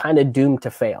 is kind of doomed to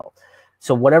fail.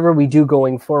 So whatever we do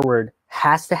going forward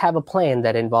has to have a plan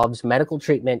that involves medical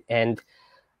treatment and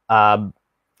an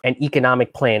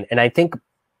economic plan. And I think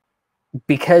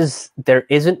because there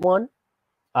isn't one,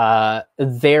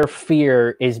 their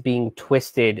fear is being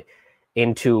twisted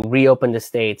into reopen the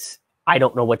states. I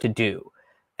don't know what to do,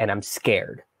 and I'm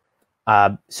scared.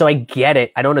 So I get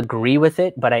it. I don't agree with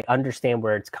it, but I understand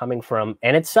where it's coming from.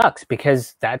 And it sucks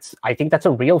because I think that's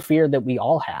a real fear that we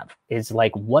all have, is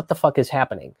like, what the fuck is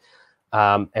happening?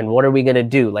 And what are we going to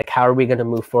do? Like, how are we going to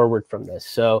move forward from this?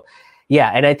 So,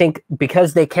 yeah. And I think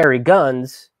because they carry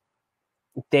guns,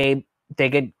 they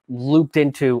get looped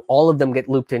into, all of them get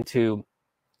looped into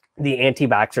the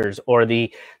anti-vaxxers or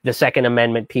the Second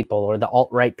Amendment people or the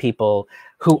alt-right people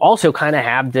who also kind of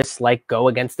have this like go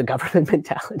against the government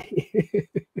mentality.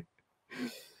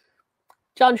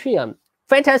 John Sheehan,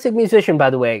 fantastic musician, by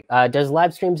the way, does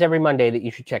live streams every Monday that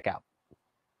you should check out.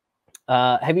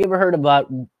 Have you ever heard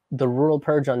about the Rural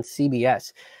Purge on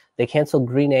CBS? They canceled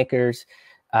Green Acres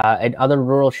and other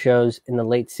rural shows in the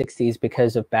late 60s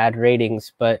because of bad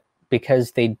ratings, but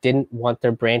because they didn't want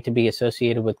their brand to be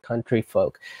associated with country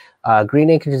folk. Green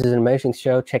Acres is an amazing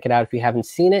show. Check it out if you haven't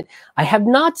seen it. I have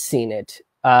not seen it.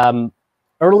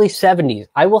 Early 70s.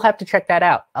 I will have to check that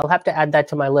out. I'll have to add that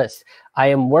to my list. I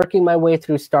am working my way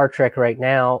through Star Trek right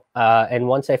now. And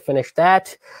once I finish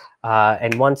that,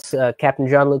 and once Captain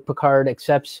Jean-Luc Picard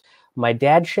accepts my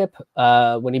dadship,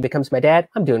 when he becomes my dad,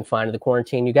 I'm doing fine in the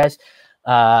quarantine, you guys.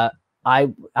 I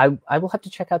will have to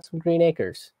check out some Green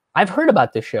Acres. I've heard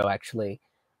about this show, actually.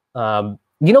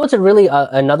 It's a really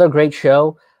another great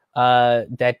show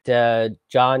that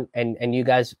John and you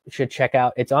guys should check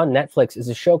out. It's on Netflix. It's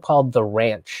a show called The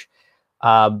Ranch.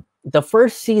 The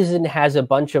first season has a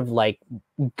bunch of like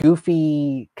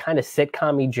goofy kind of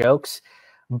sitcom-y jokes,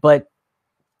 but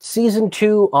season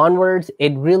 2 onwards,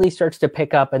 it really starts to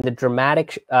pick up, and the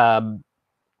dramatic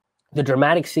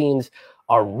scenes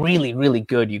are really, really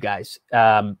good, you guys.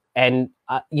 And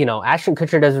Ashton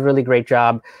Kutcher does a really great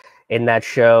job in that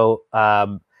show.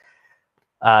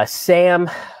 Sam,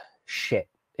 shit,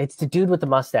 it's the dude with the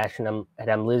mustache, and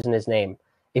I'm losing his name.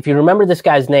 If you remember this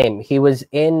guy's name, he was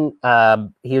in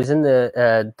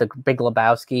the Big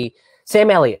Lebowski. Sam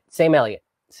Elliott.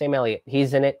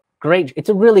 He's in it. Great. It's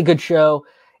a really good show.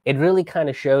 It really kind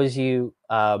of shows you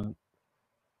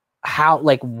how,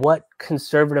 like, what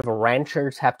conservative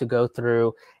ranchers have to go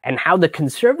through, and how the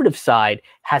conservative side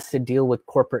has to deal with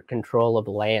corporate control of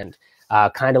land,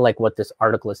 kind of like what this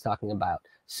article is talking about.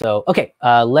 So, okay,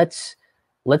 let's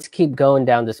keep going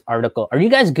down this article. Are you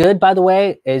guys good, by the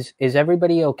way? Is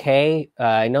everybody okay?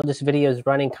 I know this video is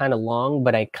running kind of long,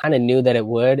 but I kind of knew that it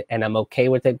would, and I'm okay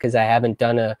with it because I haven't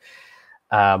done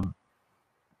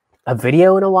a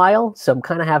video in a while, so I'm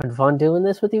kind of having fun doing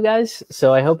this with you guys.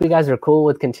 So I hope you guys are cool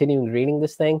with continuing reading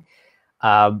this thing.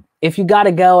 If you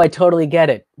gotta go, I totally get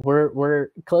it.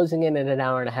 We're closing in at an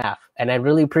hour and a half, and I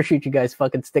really appreciate you guys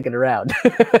fucking sticking around.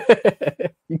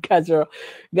 you guys are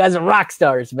rock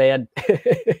stars, man.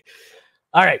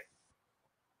 All right.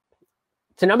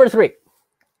 So number 3,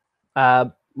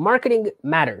 marketing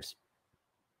matters.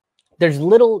 There's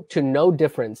little to no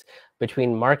difference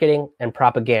between marketing and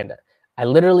propaganda. I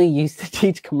literally used to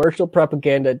teach commercial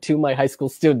propaganda to my high school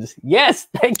students. Yes,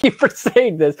 thank you for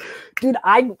saying this. Dude,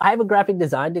 I have a graphic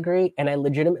design degree, and I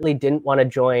legitimately didn't want to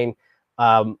join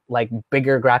like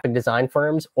bigger graphic design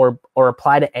firms or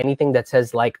apply to anything that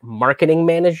says like marketing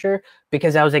manager,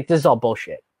 because I was like, this is all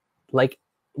bullshit. Like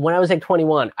when I was like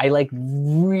 21, I like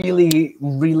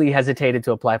really hesitated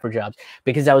to apply for jobs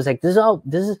because I was like, this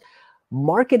is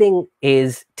marketing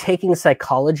is taking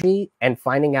psychology and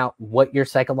finding out what your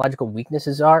psychological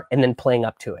weaknesses are and then playing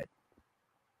up to it.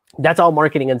 That's all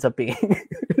marketing ends up being.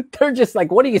 They're just like,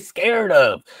 what are you scared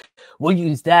of? We'll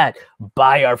use that.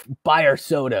 Buy our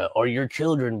soda or your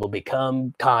children will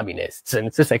become communists. And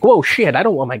it's just like, whoa, shit, I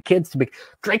don't want my kids to be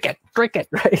drink it,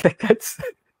 right? Like that's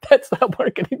how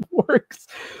marketing works.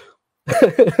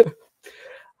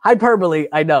 Hyperbole,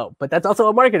 I know, but that's also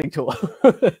a marketing tool.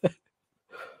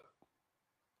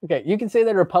 Okay, you can say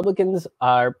that Republicans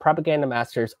are propaganda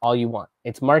masters all you want.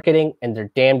 It's marketing, and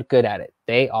they're damned good at it.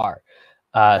 They are.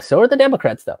 So are the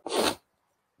Democrats, though.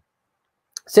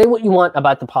 Say what you want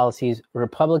about the policies.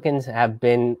 Republicans have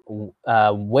been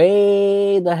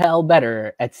way the hell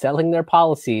better at selling their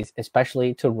policies,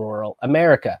 especially to rural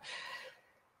America.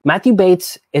 Matthew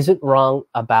Bates isn't wrong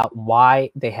about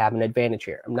why they have an advantage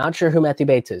here. I'm not sure who Matthew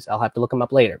Bates is. I'll have to look him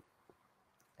up later.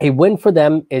 A win for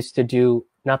them is to do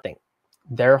nothing.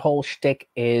 Their whole shtick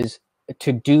is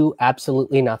to do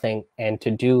absolutely nothing and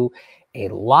to do a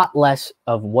lot less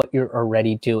of what you're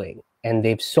already doing. And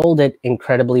they've sold it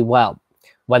incredibly well.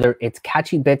 Whether it's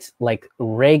catchy bits like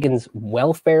Reagan's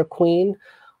welfare queen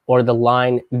or the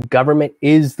line, government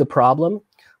is the problem,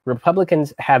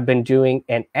 Republicans have been doing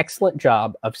an excellent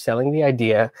job of selling the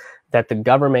idea that the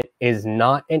government is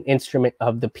not an instrument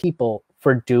of the people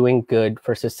for doing good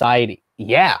for society.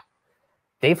 Yeah.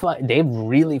 They've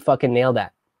really fucking nailed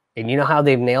that. And you know how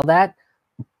they've nailed that?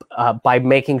 By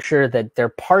making sure that their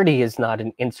party is not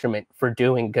an instrument for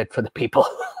doing good for the people.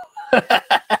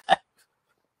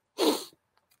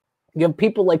 You have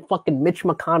people like fucking Mitch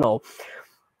McConnell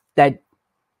that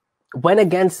went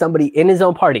against somebody in his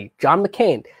own party. John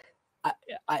McCain.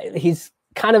 He's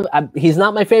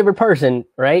not my favorite person,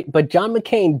 right? But John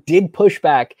McCain did push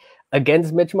back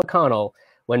against Mitch McConnell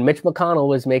when Mitch McConnell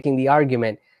was making the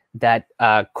argument that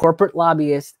corporate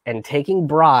lobbyists and taking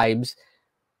bribes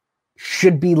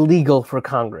should be legal for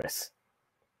Congress.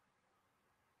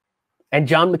 And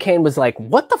John McCain was like,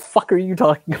 what the fuck are you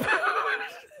talking about?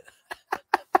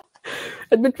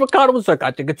 And Mitch McConnell was like,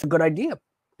 I think it's a good idea.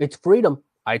 It's freedom.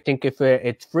 I think if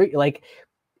it's free, like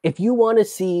if you want to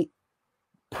see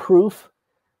proof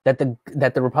that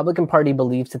the Republican Party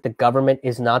believes that the government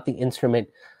is not the instrument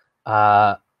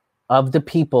of the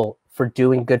people for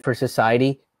doing good for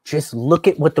society, just look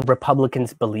at what the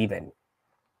Republicans believe in.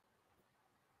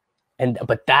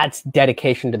 But that's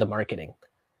dedication to the marketing.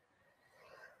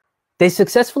 They've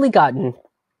successfully gotten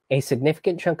a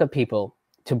significant chunk of people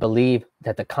to believe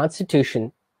that the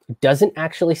Constitution doesn't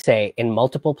actually say in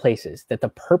multiple places that the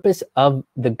purpose of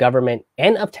the government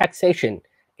and of taxation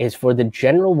is for the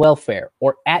general welfare,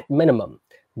 or at minimum,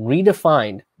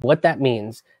 redefined what that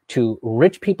means to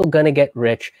rich people gonna get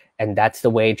rich, and that's the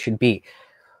way it should be.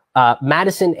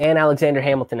 Madison and Alexander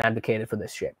Hamilton advocated for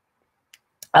this shit.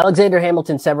 Alexander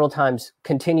Hamilton several times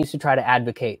continues to try to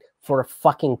advocate for a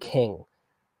fucking king.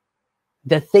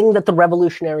 The thing that the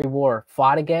Revolutionary War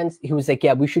fought against, he was like,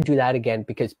 yeah, we should do that again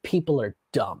because people are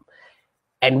dumb.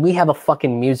 And we have a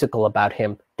fucking musical about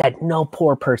him that no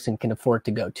poor person can afford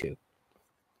to go to.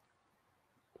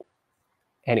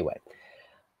 Anyway,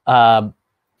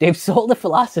 they've sold a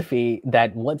philosophy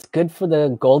that what's good for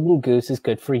the golden goose is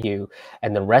good for you,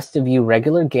 and the rest of you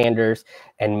regular ganders,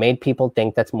 and made people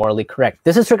think that's morally correct.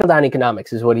 This is trickle-down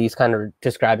economics, is what he's kind of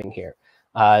describing here.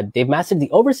 They've mastered the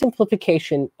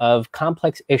oversimplification of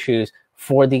complex issues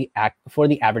for the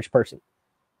average person.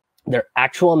 Their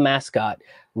actual mascot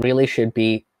really should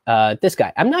be this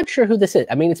guy. I'm not sure who this is.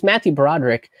 I mean, it's Matthew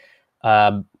Broderick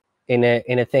in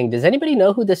a thing. Does anybody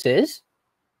know who this is?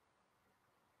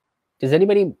 Does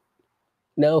anybody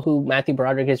know who Matthew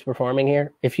Broderick is performing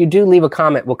here? If you do, leave a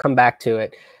comment. We'll come back to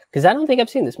it because I don't think I've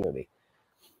seen this movie.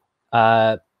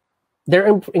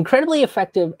 They're incredibly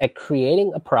effective at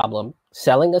creating a problem,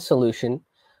 selling a solution,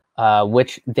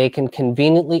 which they can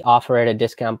conveniently offer at a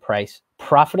discount price,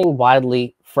 profiting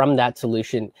wildly from that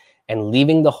solution and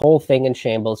leaving the whole thing in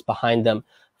shambles behind them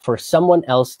for someone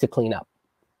else to clean up.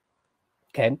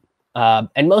 Okay.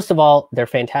 And most of all, they're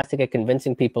fantastic at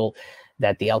convincing people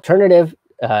that the alternative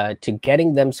to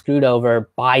getting them screwed over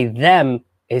by them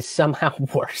is somehow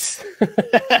worse.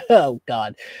 Oh,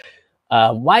 God.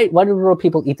 Why do rural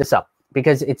people eat this up?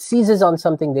 Because it seizes on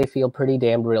something they feel pretty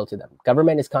damn real to them.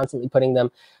 Government is constantly putting them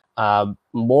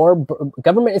more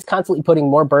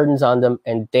burdens on them,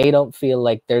 and they don't feel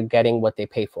like they're getting what they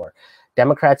pay for.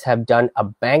 Democrats have done a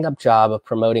bang-up job of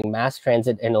promoting mass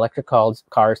transit and electric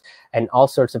cars and all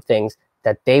sorts of things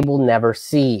that they will never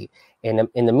see. In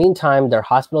the meantime, their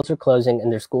hospitals are closing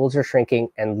and their schools are shrinking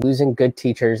and losing good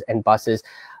teachers, and buses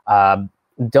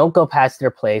don't go past their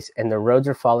place, and their roads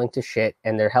are falling to shit,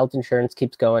 and their health insurance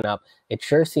keeps going up. It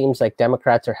sure seems like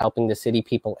Democrats are helping the city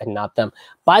people and not them.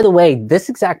 By the way, this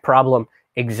exact problem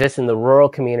exists in the rural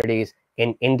communities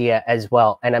in India as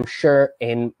well, and I'm sure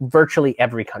in virtually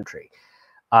every country.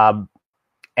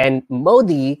 And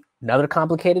Modi, another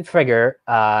complicated figure,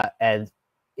 as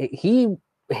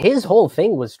his whole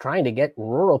thing was trying to get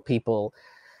rural people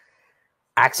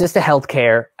access to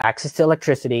healthcare, access to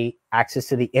electricity, access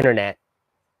to the internet.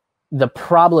 The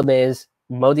problem is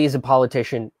Modi is a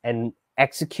politician and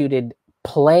executed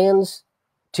plans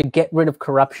to get rid of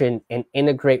corruption and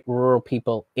integrate rural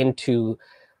people into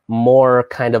more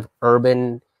kind of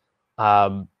urban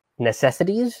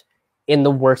necessities in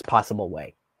the worst possible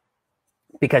way,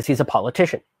 because he's a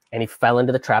politician and he fell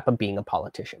into the trap of being a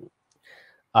politician.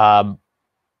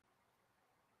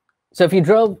 So if you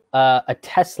drove a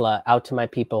Tesla out to my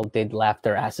people, they'd laugh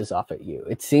their asses off at you.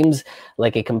 It seems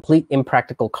like a complete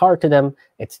impractical car to them.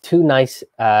 It's too nice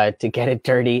to get it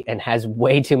dirty and has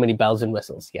way too many bells and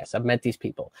whistles. Yes, I've met these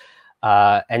people.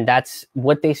 And that's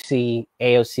what they see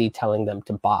AOC telling them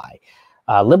to buy.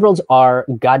 Liberals are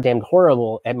goddamn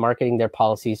horrible at marketing their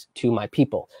policies to my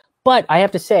people. But I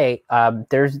have to say,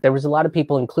 there was a lot of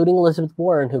people, including Elizabeth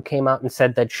Warren, who came out and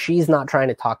said that she's not trying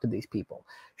to talk to these people.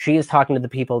 She is talking to the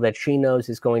people that she knows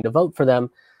is going to vote for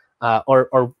them,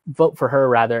 or vote for her,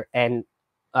 rather. And,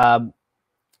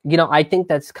 I think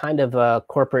that's kind of a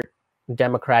corporate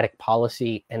Democratic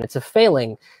policy, and it's a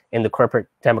failing in the corporate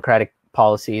Democratic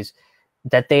policies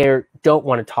that they don't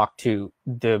want to talk to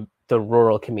the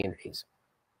rural communities.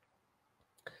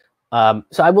 So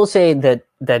I will say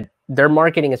that their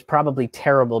marketing is probably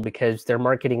terrible because their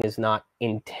marketing is not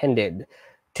intended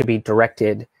to be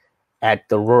directed at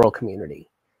the rural community.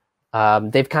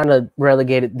 They've kind of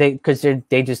relegated because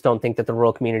they just don't think that the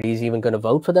rural community is even going to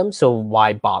vote for them. So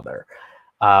why bother?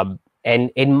 And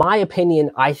in my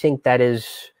opinion, I think that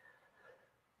is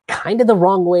kind of the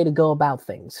wrong way to go about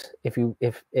things.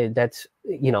 That's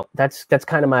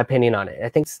kind of my opinion on it. I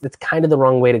think that's kind of the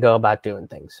wrong way to go about doing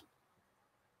things.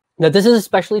 Now, this is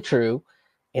especially true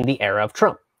in the era of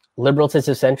Trump. Liberals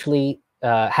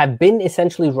have been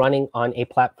essentially running on a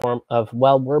platform of,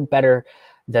 well, we're better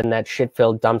than that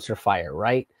shit-filled dumpster fire,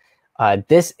 right?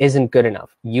 This isn't good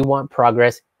enough. You want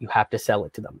progress, you have to sell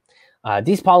it to them.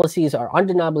 These policies are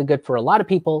undeniably good for a lot of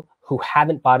people who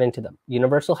haven't bought into them.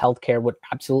 Universal health care would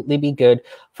absolutely be good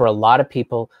for a lot of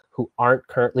people who aren't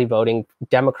currently voting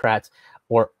Democrats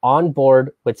or on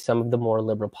board with some of the more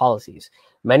liberal policies.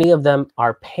 Many of them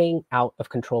are paying out of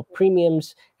control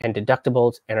premiums and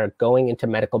deductibles and are going into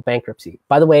medical bankruptcy.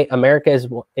 By the way, America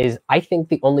is I think,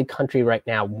 the only country right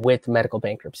now with medical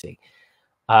bankruptcy.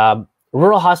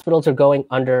 Rural hospitals are going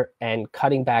under and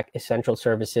cutting back essential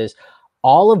services,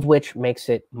 all of which makes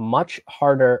it much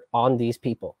harder on these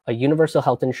people. A universal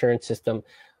health insurance system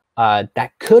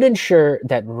that could ensure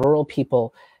that rural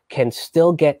people can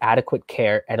still get adequate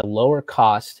care at a lower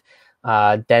cost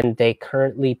than they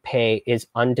currently pay is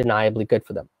undeniably good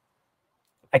for them.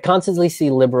 I constantly see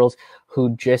liberals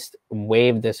who just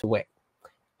wave this away.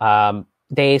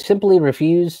 They simply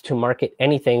refuse to market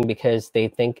anything because they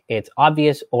think it's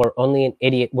obvious or only an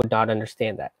idiot would not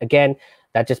understand that. Again,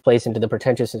 that just plays into the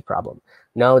pretentiousness problem.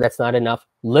 No, that's not enough.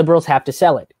 Liberals have to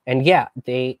sell it. And yeah,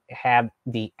 they have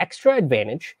the extra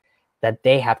advantage that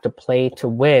they have to play to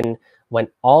win when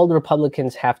all the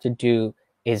Republicans have to do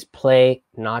is play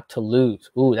not to lose.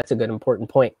 Ooh, that's a good important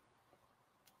point.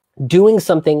 Doing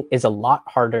something is a lot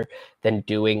harder than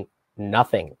doing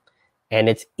nothing. And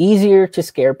it's easier to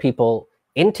scare people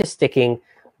into sticking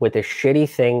with a shitty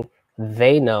thing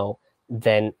they know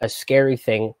than a scary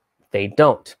thing they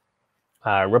don't.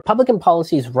 Republican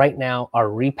policies right now are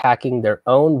repacking their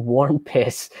own warm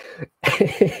piss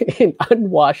in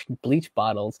unwashed bleach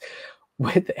bottles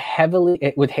with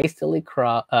hastily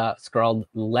scrawled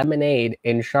lemonade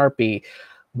in Sharpie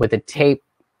with a tape.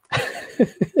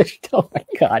 Oh my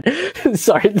God.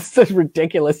 Sorry, this is a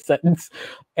ridiculous sentence.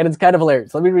 And it's kind of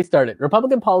hilarious. Let me restart it.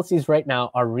 Republican policies right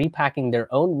now are repacking their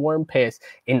own warm piss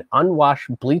in unwashed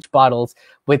bleach bottles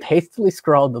with hastily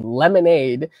scrawled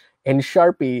lemonade and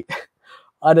Sharpie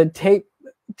on a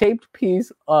taped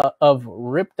piece of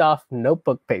ripped off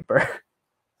notebook paper.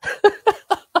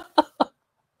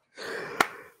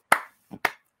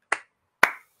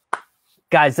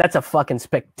 Guys, that's a fucking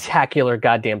spectacular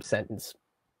goddamn sentence.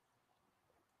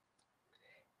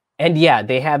 And yeah,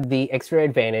 they have the extra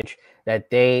advantage that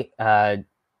they I'm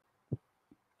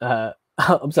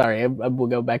sorry, we'll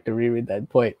go back to reread that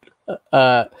point.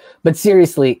 But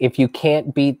seriously, if you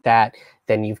can't beat that,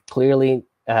 then you've clearly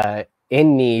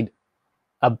in need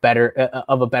of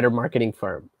a better marketing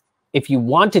firm. If you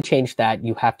want to change that,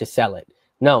 you have to sell it.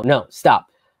 No,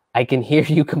 stop. I can hear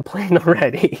you complain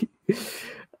already.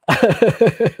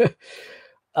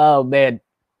 Oh man.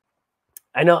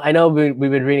 I know we've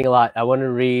been reading a lot. I want to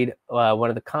read one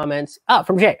of the comments.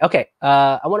 From Jay. Okay.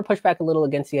 I want to push back a little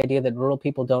against the idea that rural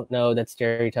people don't know that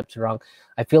stereotypes are wrong.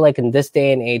 I feel like in this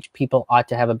day and age, people ought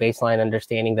to have a baseline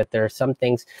understanding that there are some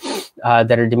things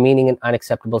that are demeaning and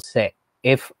unacceptable to say.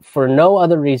 If for no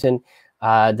other reason,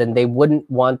 then they wouldn't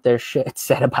want their shit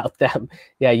said about them.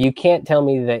 Yeah, you can't tell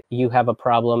me that you have a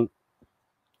problem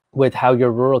with how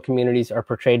your rural communities are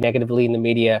portrayed negatively in the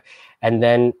media and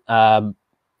then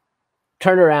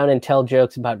turn around and tell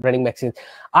jokes about renting Mexicans.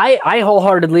 I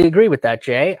wholeheartedly agree with that,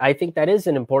 Jay. I think that is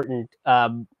an important,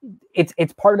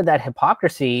 it's part of that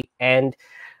hypocrisy. And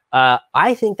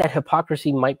I think that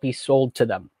hypocrisy might be sold to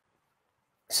them.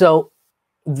 So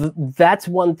that's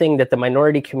one thing that the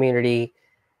minority community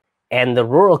and the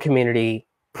rural community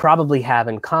probably have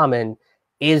in common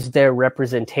is their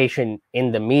representation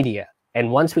in the media.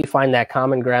 And once we find that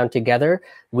common ground together,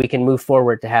 we can move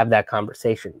forward to have that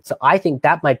conversation. So I think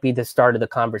that might be the start of the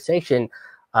conversation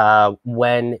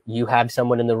when you have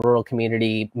someone in the rural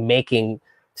community making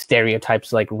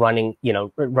stereotypes like running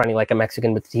like a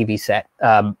Mexican with a TV set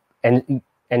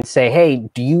and say, hey,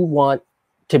 do you want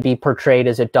to be portrayed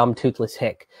as a dumb, toothless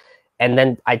hick? And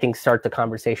then I think start the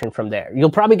conversation from there.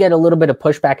 You'll probably get a little bit of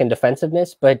pushback and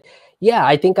defensiveness, but yeah,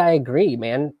 I think I agree,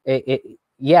 man.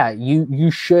 Yeah, you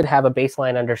should have a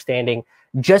baseline understanding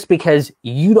just because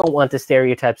you don't want the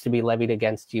stereotypes to be levied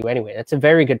against you anyway. That's a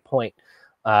very good point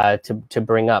to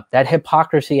bring up. That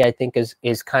hypocrisy, I think,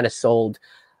 is kind of sold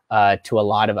to a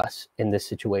lot of us in this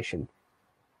situation.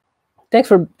 Thanks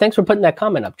for putting that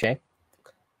comment up, Jay.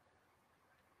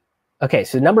 Okay,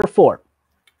 so number 4.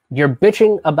 You're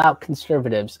bitching about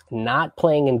conservatives not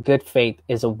playing in good faith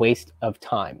is a waste of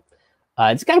time.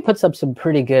 This guy puts up some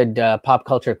pretty good pop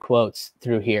culture quotes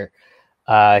through here.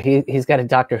 He's got a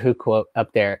Doctor Who quote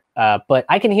up there. But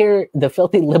I can hear the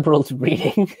filthy liberals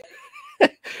reading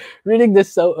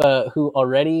this, who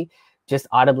already just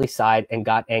audibly sighed and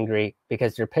got angry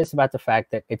because they're pissed about the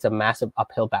fact that it's a massive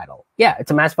uphill battle. Yeah,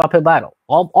 it's a massive uphill battle.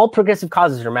 All progressive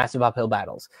causes are massive uphill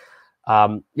battles.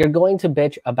 You're going to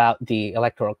bitch about the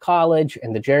Electoral College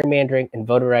and the gerrymandering and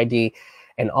voter ID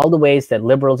and all the ways that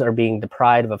liberals are being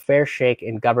deprived of a fair shake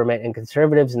in government and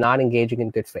conservatives not engaging in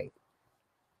good faith.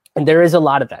 And there is a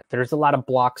lot of that. There's a lot of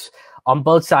blocks on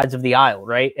both sides of the aisle,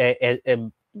 right?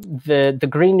 The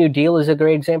Green New Deal is a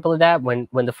great example of that. When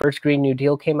the first Green New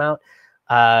Deal came out,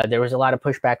 there was a lot of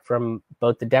pushback from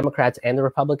both the Democrats and the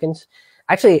Republicans.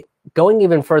 Actually, going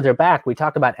even further back, we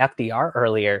talked about FDR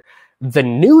earlier. The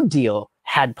New Deal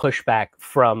had pushback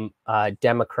from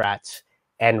Democrats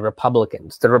and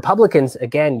Republicans. The Republicans,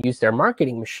 again, used their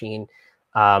marketing machine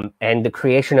and the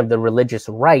creation of the religious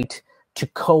right to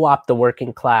co-opt the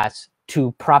working class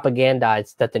to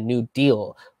propagandize that the New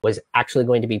Deal was actually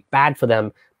going to be bad for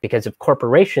them because if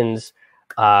corporations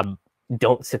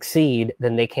don't succeed,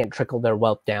 then they can't trickle their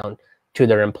wealth down to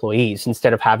their employees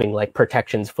instead of having like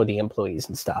protections for the employees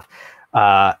and stuff.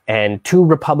 And 2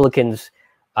 Republicans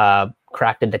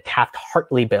crafted the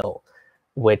Taft-Hartley bill,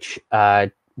 which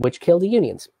killed the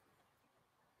unions.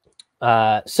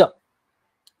 So,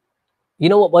 you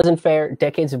know what wasn't fair?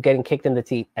 Decades of getting kicked in the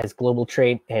teeth as global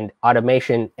trade and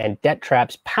automation and debt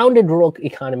traps pounded rural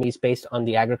economies based on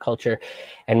the agriculture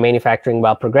and manufacturing,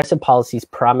 while progressive policies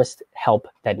promised help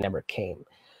that never came.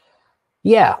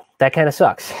 Yeah, that kind of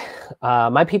sucks.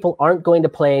 My people aren't going to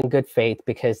play in good faith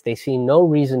because they see no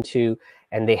reason to,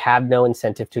 and they have no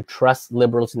incentive to trust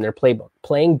liberals in their playbook.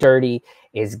 Playing dirty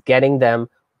is getting them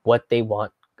what they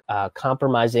want.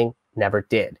 Compromising never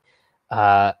did,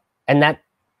 and that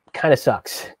kind of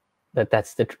sucks.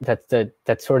 That's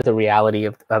sort of the reality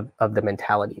of the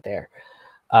mentality there.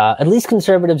 At least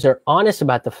conservatives are honest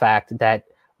about the fact that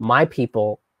my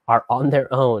people are on their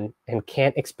own and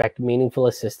can't expect meaningful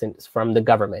assistance from the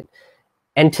government.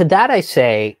 And to that I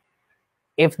say,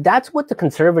 if that's what the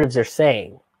conservatives are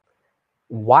saying,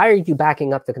 why are you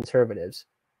backing up the conservatives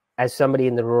as somebody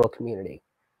in the rural community?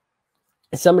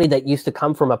 As somebody that used to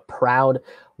come from a proud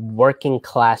working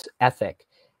class ethic.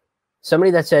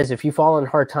 Somebody that says, if you fall in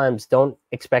hard times, don't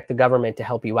expect the government to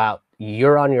help you out.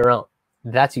 You're on your own.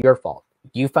 That's your fault.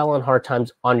 You fell in hard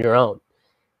times on your own.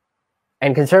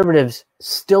 And conservatives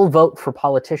still vote for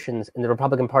politicians in the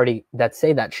Republican Party that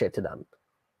say that shit to them.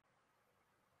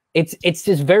 It's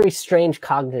this very strange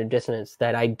cognitive dissonance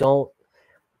that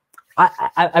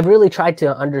I've really tried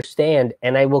to understand,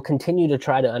 and I will continue to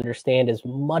try to understand as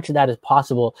much of that as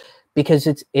possible, because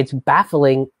it's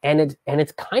baffling, and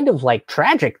it's kind of like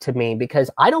tragic to me, because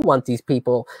I don't want these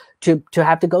people to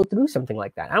have to go through something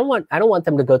like that. I don't want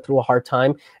them to go through a hard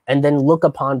time and then look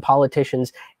upon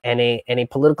politicians and a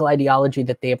political ideology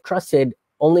that they have trusted,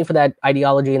 only for that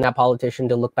ideology and that politician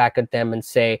to look back at them and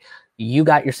say, you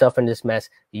got yourself in this mess,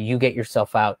 you get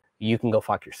yourself out, you can go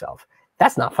fuck yourself.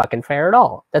 That's not fucking fair at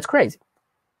all. That's crazy.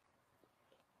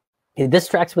 This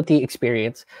tracks with the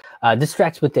experience. This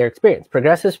tracks with their experience.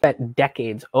 Progressives spent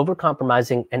decades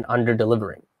over-compromising and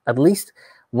under-delivering. At least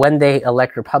when they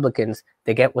elect Republicans,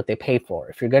 they get what they pay for.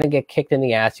 If you're going to get kicked in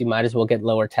the ass, you might as well get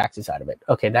lower taxes out of it.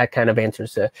 Okay, that kind of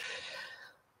answers the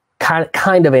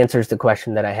answers the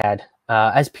question that I had.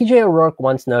 As PJ O'Rourke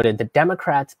once noted, the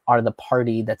Democrats are the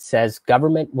party that says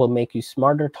government will make you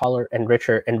smarter, taller, and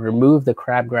richer and remove the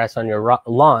crabgrass on your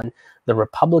lawn. The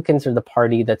Republicans are the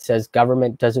party that says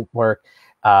government doesn't work,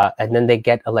 and then they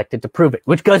get elected to prove it,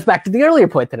 which goes back to the earlier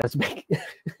point that I was making.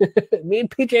 Me and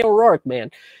PJ O'Rourke,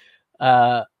 man.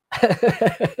 I'm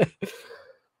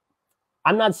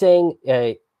not saying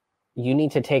you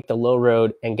need to take the low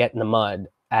road and get in the mud.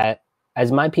 As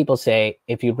my people say,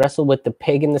 if you wrestle with the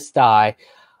pig in the sty,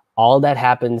 all that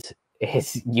happens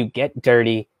is you get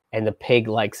dirty and the pig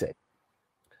likes it.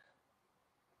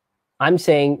 I'm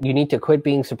saying you need to quit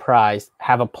being surprised,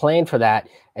 have a plan for that,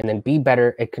 and then be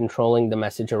better at controlling the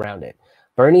message around it.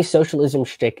 Bernie's socialism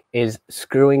shtick is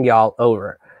screwing y'all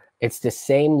over. It's the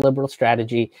same liberal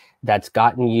strategy that's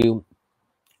gotten you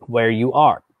where you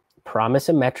are. Promise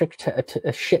a metric to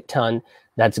a shit ton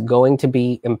that's going to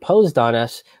be imposed on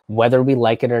us, whether we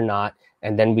like it or not,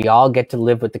 and then we all get to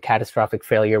live with the catastrophic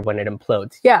failure when it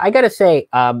implodes. Yeah, I gotta say,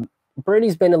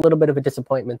 Bernie's been a little bit of a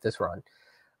disappointment this run.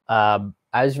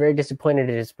 I was very disappointed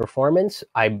in his performance.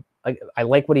 I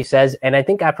like what he says, and I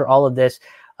think after all of this,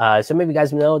 some of you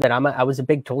guys know that I was a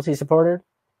big Tulsi supporter,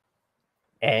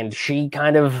 and she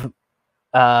kind of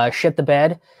shit the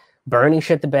bed. Bernie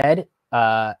shit the bed,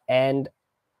 and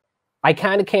I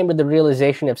kind of came to the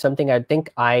realization of something I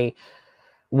think I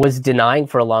was denying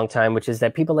for a long time, which is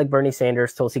that people like Bernie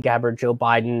Sanders, Tulsi Gabbard, Joe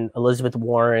Biden, Elizabeth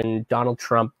Warren, Donald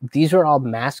Trump, these are all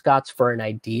mascots for an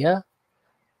idea.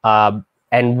 And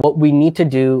what we need to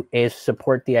do is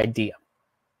support the idea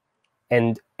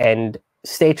and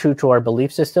stay true to our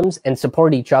belief systems and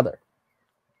support each other.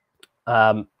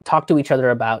 Talk to each other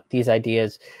about these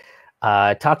ideas.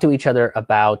 Talk to each other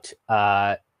about,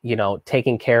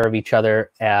 taking care of each other.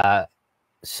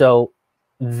 So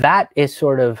that is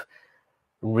sort of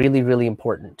really, really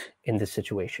important in this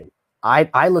situation.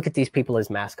 I look at these people as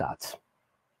mascots.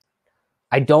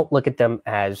 I don't look at them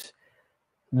as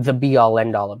the be-all,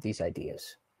 end-all of these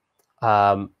ideas.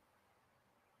 Yeah.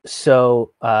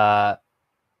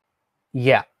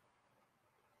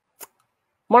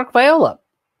 Mark Viola.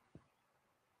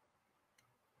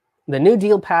 The New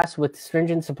Deal passed with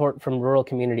stringent support from rural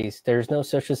communities. There's no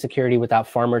Social Security without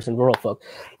farmers and rural folk.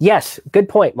 Yes, good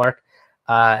point, Mark.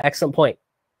 Excellent point.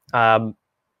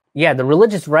 Yeah, the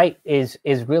religious right is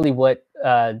really what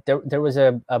there was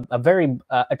a very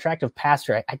attractive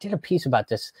pastor. I did a piece about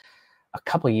this a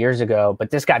couple of years ago, but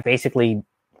this guy basically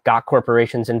got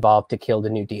corporations involved to kill the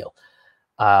New Deal.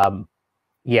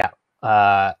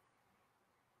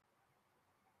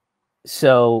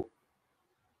 So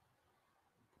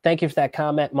thank you for that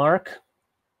comment, Mark.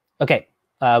 Okay,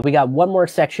 we got one more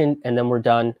section and then we're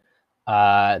done.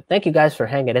 Thank you guys for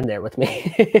hanging in there with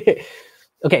me.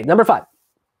 Okay, number 5.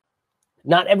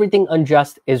 Not everything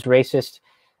unjust is racist,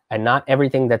 and not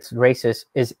everything that's racist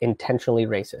is intentionally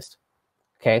racist.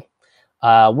 Okay?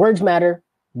 Words matter.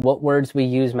 What words we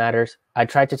use matters. I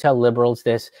tried to tell liberals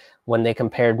this when they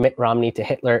compared Mitt Romney to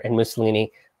Hitler and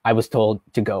Mussolini. I was told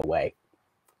to go away.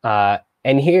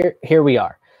 And here we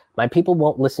are. My people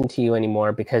won't listen to you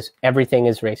anymore because everything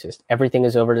is racist. Everything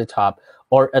is over the top,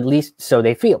 or at least so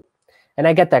they feel. And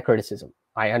I get that criticism.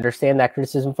 I understand that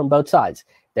criticism from both sides.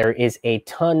 There is a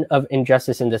ton of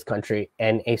injustice in this country,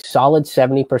 and a solid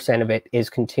 70% of it is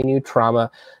continued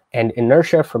trauma and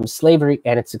inertia from slavery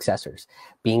and its successors.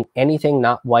 Being anything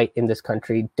not white in this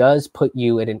country does put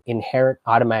you at an inherent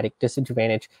automatic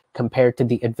disadvantage compared to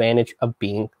the advantage of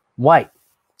being white.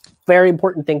 Very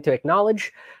important thing to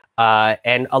acknowledge.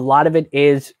 And a lot of it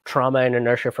is trauma and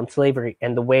inertia from slavery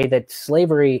and the way that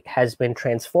slavery has been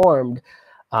transformed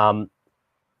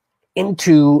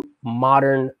into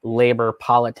modern labor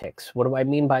politics. What do I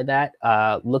mean by that?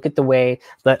 Look at the way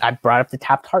that I brought up the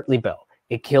Taft-Hartley bill.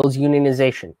 It kills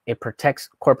unionization. It protects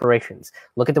corporations.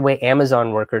 Look at the way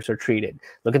Amazon workers are treated.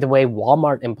 Look at the way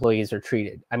Walmart employees are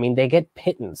treated. I mean, they get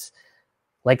pittance.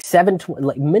 Like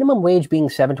minimum wage being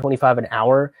 $7.25 an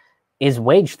hour is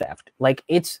wage theft. Like,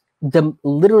 it's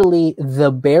literally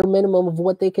the bare minimum of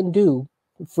what they can do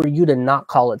for you to not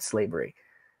call it slavery.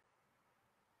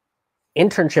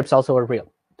 Internships also are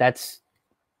real.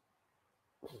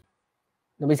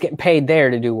 Nobody's getting paid there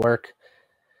to do work.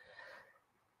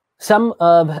 Some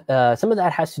of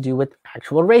that has to do with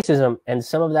actual racism, and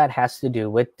some of that has to do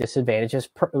with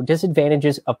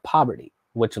disadvantages of poverty,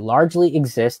 which largely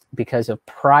exist because of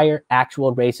prior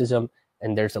actual racism,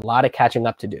 and there's a lot of catching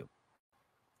up to do.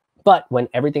 But when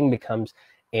everything becomes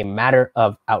a matter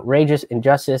of outrageous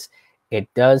injustice,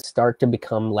 it does start to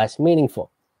become less meaningful.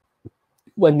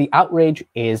 When the outrage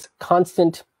is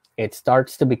constant, it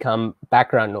starts to become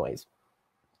background noise.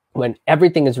 When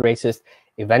everything is racist,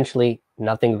 eventually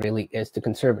nothing really is to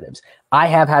conservatives. I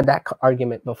have had that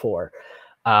argument before.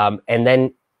 And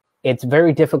then it's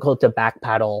very difficult to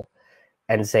backpedal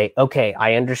and say, okay,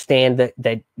 I understand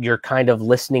that you're kind of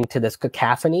listening to this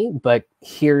cacophony, but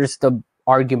here's the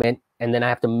argument, and then I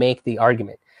have to make the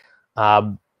argument.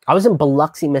 I was in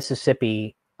Biloxi,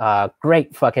 Mississippi,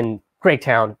 great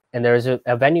town, and there's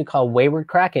a venue called Wayward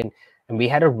Kraken, and we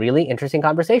had a really interesting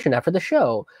conversation after the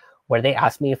show where they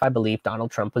asked me if I believed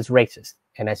Donald Trump was racist,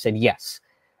 and I said yes.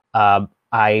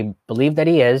 I believe that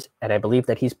he is, and I believe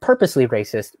that he's purposely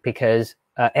racist because,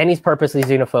 and he's purposely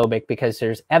xenophobic because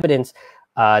there's evidence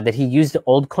that he used the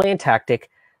old Klan tactic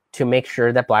to make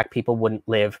sure that black people wouldn't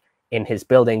live in his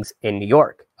buildings in New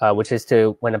York, which is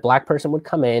to, when a black person would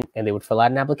come in and they would fill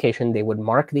out an application, they would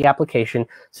mark the application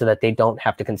so that they don't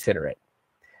have to consider it.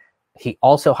 He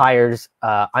also hires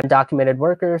undocumented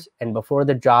workers, and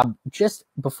just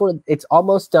before it's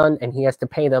almost done and he has to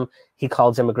pay them, he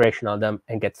calls immigration on them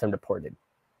and gets them deported.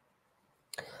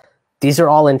 These are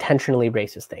all intentionally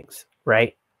racist things,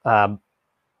 right?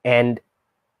 And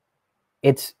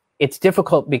it's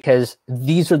difficult because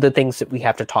these are the things that we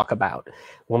have to talk about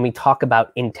when we talk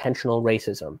about intentional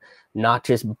racism, not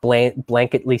just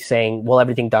blanketly saying, well,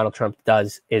 everything Donald Trump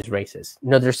does is racist.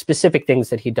 No, there's specific things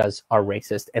that he does are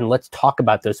racist, and let's talk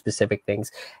about those specific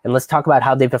things, and let's talk about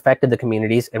how they've affected the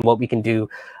communities and what we can do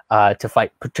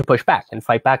to push back and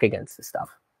fight back against this stuff.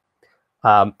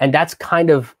 And that's kind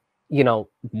of,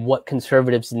 what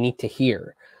conservatives need to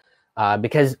hear.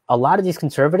 Because a lot of these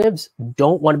conservatives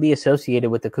don't want to be associated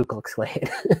with the Ku Klux Klan.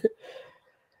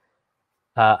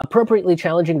 Appropriately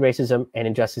challenging racism and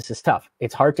injustice is tough.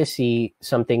 It's hard to see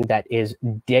something that is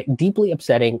deeply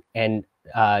upsetting and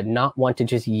not want to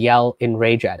just yell in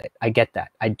rage at it. I get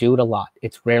that. I do it a lot.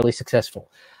 It's rarely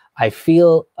successful. I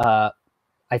feel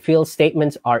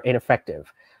statements are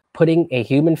ineffective. Putting a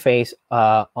human face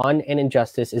on an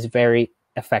injustice is very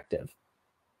effective.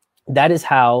 That is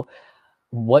how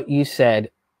what you said,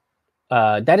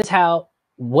 that is how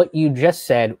what you just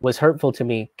said was hurtful to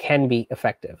me can be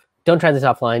effective. Don't try this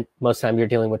offline. Most of the time you're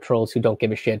dealing with trolls who don't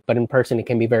give a shit, but in person it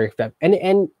can be very effective.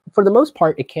 And for the most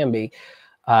part, it can be.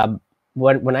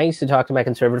 When I used to talk to my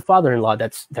conservative father-in-law,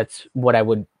 that's what I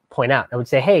would point out. I would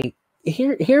say, hey,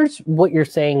 here's what you're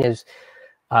saying is,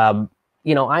 I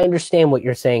understand what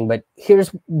you're saying, but here's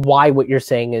why what you're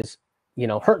saying is,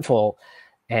 hurtful,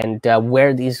 and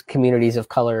where these communities of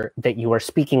color that you are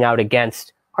speaking out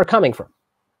against are coming from.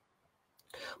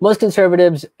 Most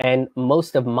conservatives and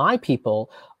most of my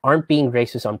people aren't being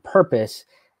racist on purpose,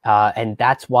 and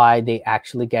that's why they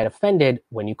actually get offended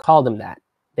when you call them that.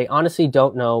 They honestly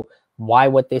don't know why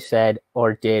what they said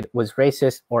or did was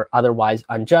racist or otherwise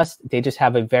unjust. They just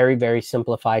have a very, very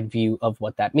simplified view of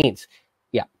what that means.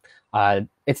 Yeah.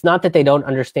 It's not that they don't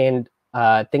understand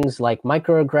things like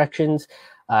microaggressions.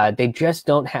 They just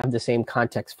don't have the same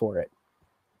context for it.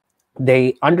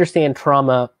 They understand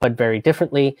trauma, but very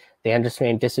differently. They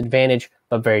understand disadvantage,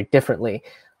 but very differently.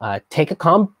 Take a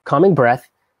calming breath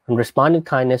and respond in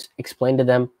kindness. Explain to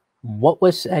them what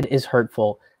was said is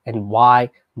hurtful and why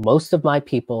most of my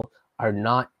people are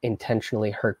not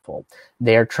intentionally hurtful.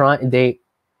 They're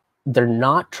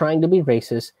not trying to be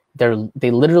racist.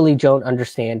 They literally don't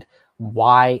understand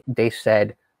why they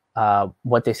said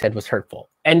what they said was hurtful.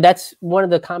 And that's one of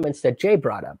the comments that Jay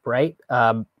brought up, right?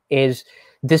 Is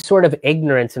this sort of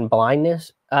ignorance and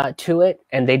blindness to it,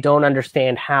 and they don't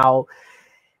understand how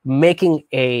making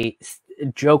a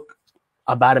joke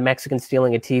about a Mexican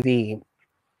stealing a TV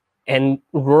and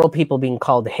rural people being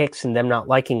called hicks and them not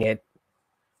liking it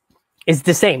is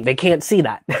the same. They can't see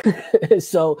that.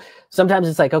 So sometimes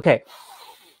it's like, okay,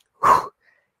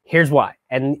 here's why.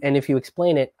 And if you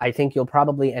explain it, I think you'll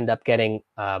probably end up getting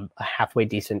a halfway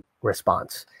decent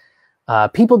response.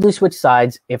 People do switch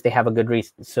sides if they have a good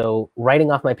reason. So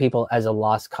writing off my people as a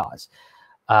lost cause.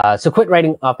 So quit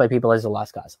writing off my people as a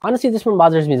lost cause. Honestly, this one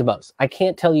bothers me the most. I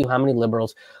can't tell you how many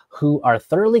liberals who are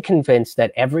thoroughly convinced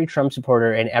that every Trump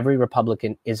supporter and every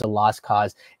Republican is a lost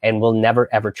cause and will never,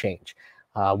 ever change.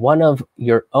 One of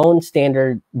your own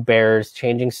standard bearers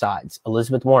changing sides,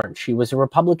 Elizabeth Warren. She was a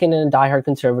Republican and a diehard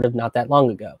conservative not that long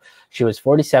ago. She was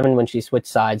 47 when she switched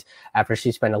sides after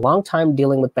she spent a long time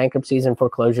dealing with bankruptcies and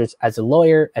foreclosures as a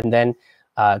lawyer, and then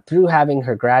through having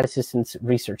her grad assistants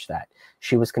research that.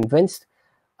 She was convinced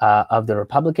of the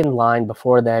Republican line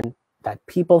before then that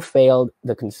people failed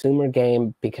the consumer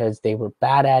game because they were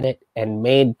bad at it and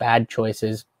made bad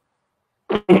choices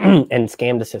and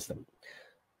scammed the system.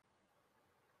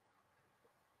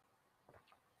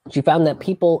 She found that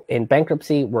people in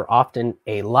bankruptcy were often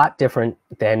a lot different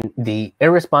than the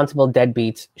irresponsible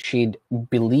deadbeats she'd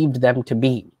believed them to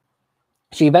be.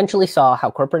 She eventually saw how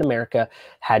corporate America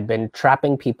had been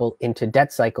trapping people into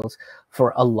debt cycles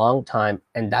for a long time,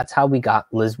 and that's how we got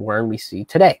Liz Warren we see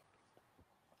today.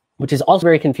 Which is also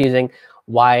very confusing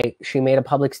why she made a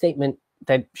public statement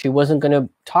that she wasn't going to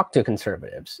talk to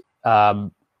conservatives.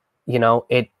 It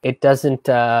doesn't...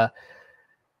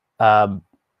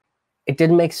 it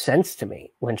didn't make sense to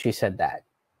me when she said that.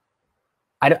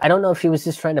 I don't know if she was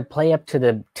just trying to play up to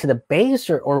the base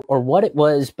or what it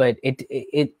was, but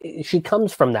she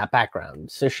comes from that background,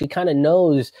 so she kind of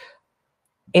knows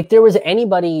if there was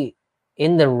anybody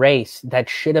in the race that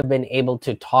should have been able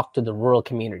to talk to the rural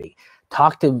community,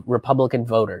 talk to Republican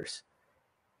voters,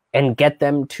 and get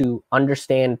them to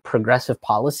understand progressive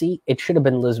policy, it should have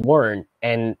been Liz Warren.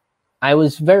 And I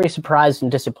was very surprised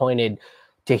and disappointed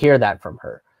to hear that from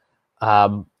her.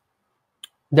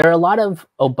 There are a lot of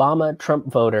Obama-Trump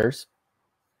voters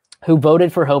who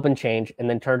voted for hope and change and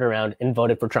then turned around and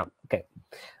voted for Trump. Okay.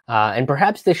 And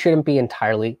perhaps this shouldn't be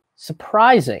entirely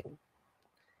surprising.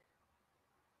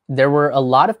 There were a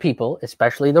lot of people,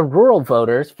 especially the rural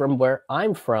voters from where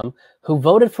I'm from, who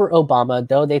voted for Obama,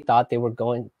 though they thought they were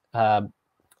going,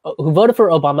 who voted for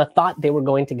Obama thought they were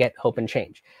going to get hope and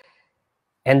change.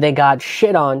 And they got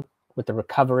shit on with the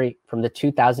recovery from the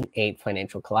 2008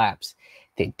 financial collapse.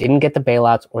 They didn't get the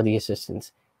bailouts or the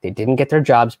assistance. They didn't get their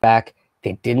jobs back.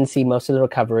 They didn't see most of the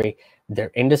recovery.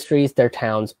 Their industries, their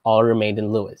towns, all remained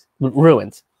in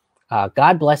ruins.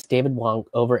 God bless David Wong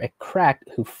over at Cracked,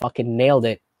 who fucking nailed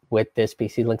it with this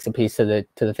piece. He links a piece to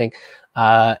the thing.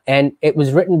 And it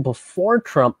was written before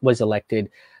Trump was elected.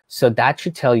 So that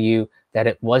should tell you that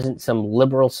it wasn't some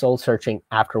liberal soul searching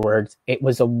afterwards. It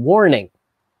was a warning.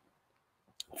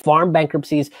 Farm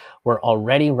bankruptcies were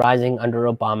already rising under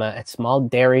Obama, as small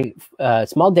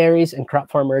dairies and crop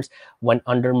farmers went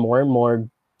under more and more,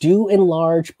 due in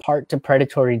large part to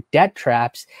predatory debt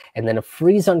traps and then a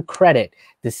freeze on credit.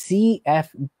 The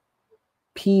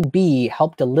CFPB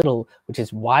helped a little, which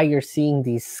is why you're seeing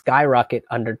these skyrocket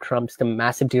under Trump's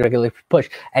massive deregulation push.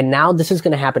 And now this is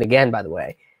going to happen again, by the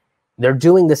way. They're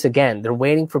doing this again. They're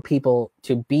waiting for people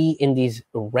to be in these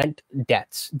rent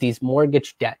debts, these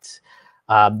mortgage debts.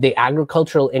 The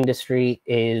agricultural industry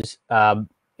is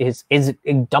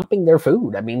dumping their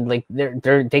food. I mean, like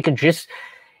they could just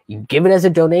give it as a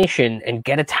donation and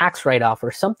get a tax write-off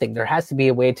or something. There has to be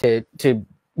a way to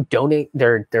donate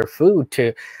their food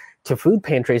to food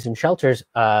pantries and shelters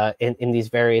in these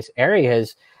various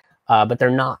areas, but they're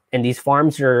not. And these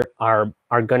farms are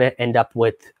going to end up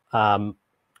with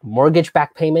mortgage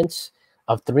back payments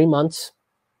of 3 months,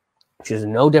 which is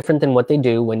no different than what they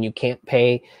do when you can't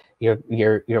pay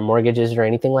your mortgages or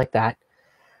anything like that,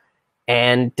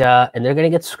 and they're going to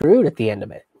get screwed at the end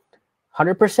of it.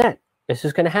 100%. This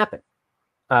is going to happen,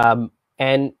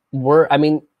 and we're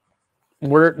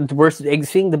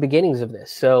seeing the beginnings of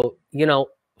this. So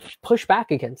push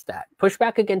back against that. Push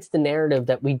back against the narrative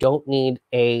that we don't need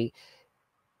a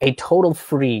total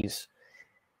freeze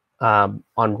on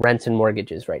rents and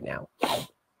mortgages right now,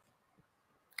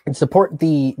 and support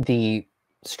the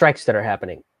strikes that are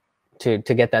happening to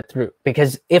get that through.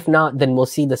 Because if not, then we'll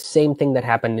see the same thing that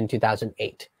happened in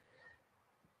 2008.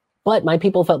 But my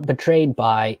people felt betrayed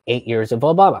by 8 years of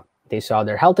Obama. They saw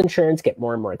their health insurance get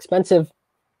more and more expensive,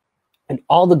 and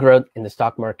all the growth in the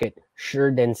stock market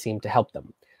sure didn't seem to help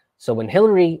them. So when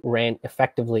Hillary ran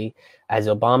effectively as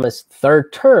Obama's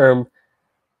third term,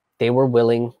 they were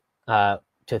willing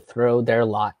to throw their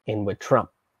lot in with Trump,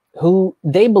 who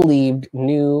they believed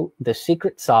knew the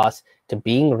secret sauce to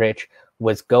being rich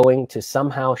was going to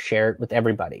somehow share it with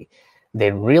everybody.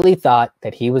 They really thought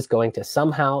that he was going to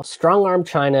somehow strong-arm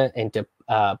China into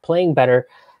playing better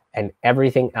and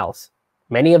everything else.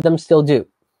 Many of them still do.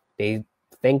 They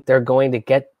think they're going to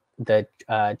get the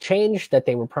change that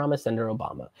they were promised under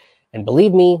Obama. And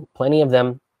believe me, plenty of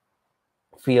them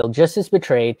feel just as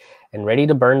betrayed and ready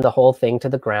to burn the whole thing to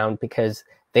the ground because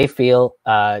they feel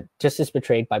just as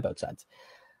betrayed by both sides.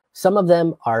 Some of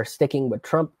them are sticking with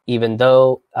Trump, even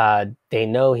though they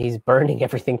know he's burning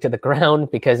everything to the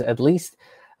ground, because at least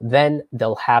then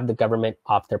they'll have the government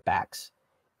off their backs.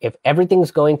 If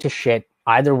everything's going to shit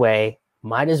either way,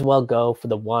 might as well go for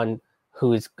the one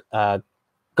who's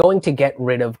going to get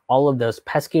rid of all of those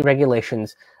pesky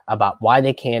regulations about why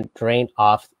they can't drain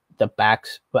off the back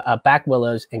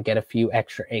willows and get a few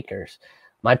extra acres.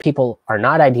 My people are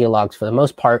not ideologues for the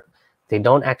most part. They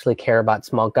don't actually care about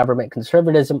small government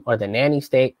conservatism or the nanny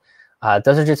state.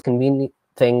 Those are just convenient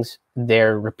things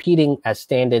they're repeating as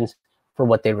stand-ins for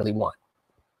what they really want.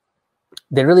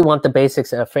 They really want the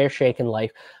basics of a fair shake in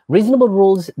life, reasonable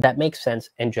rules that make sense,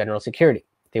 and general security.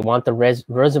 They want the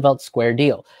Roosevelt Square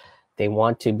deal. They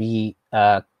want to be.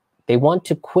 They want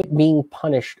to quit being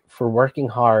punished for working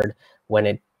hard when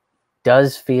it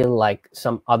does feel like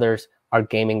some others are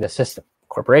gaming the system,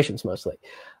 corporations mostly.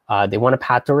 They want a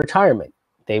path to retirement.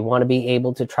 They want to be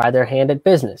able to try their hand at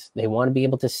business. They want to be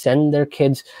able to send their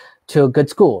kids to a good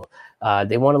school.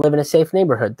 They want to live in a safe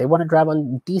neighborhood. They want to drive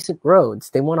on decent roads.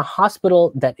 They want a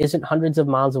hospital that isn't hundreds of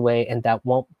miles away and that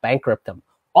won't bankrupt them.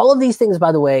 All of these things,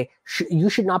 by the way, you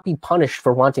should not be punished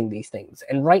for wanting these things.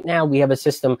 And right now we have a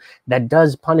system that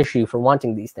does punish you for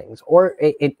wanting these things, or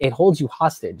it holds you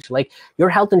hostage. Like, your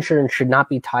health insurance should not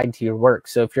be tied to your work.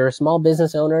 So if you're a small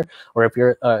business owner, or if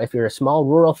you're a small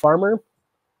rural farmer,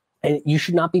 and you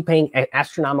should not be paying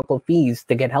astronomical fees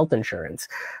to get health insurance.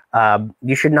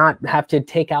 You should not have to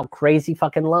take out crazy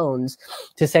fucking loans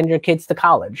to send your kids to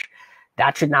college.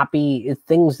 That should not be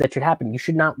things that should happen. You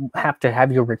should not have to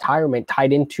have your retirement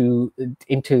tied into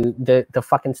the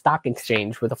fucking stock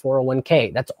exchange with a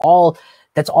 401k. That's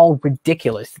all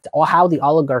ridiculous. It's all how the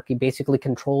oligarchy basically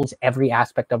controls every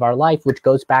aspect of our life, which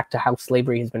goes back to how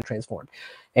slavery has been transformed.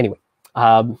 Anyway,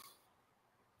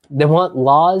 they want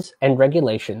laws and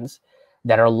regulations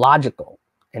that are logical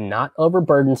and not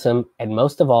overburdensome, and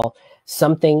most of all,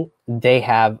 something they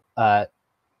have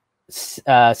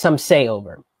some say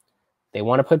over. They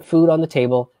want to put food on the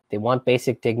table. They want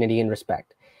basic dignity and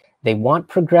respect. They want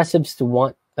progressives to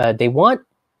want. They want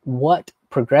what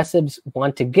progressives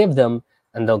want to give them,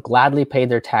 and they'll gladly pay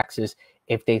their taxes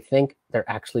if they think they're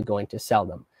actually going to sell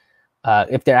them.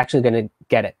 If they're actually going to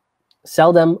get it,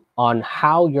 sell them on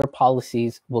how your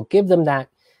policies will give them that.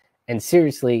 And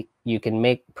seriously, you can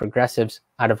make progressives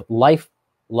out of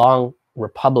lifelong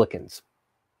Republicans.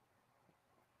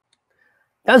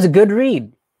 That was a good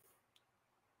read.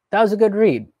 That was a good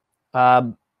read.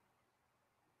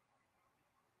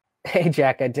 Hey,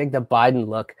 Jack, I dig the Biden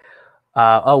look.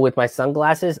 With my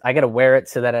sunglasses, I got to wear it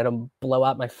so that I don't blow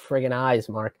out my friggin' eyes,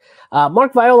 Mark.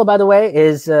 Mark Viola, by the way,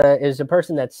 is a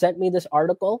person that sent me this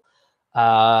article.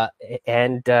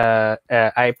 And I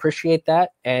appreciate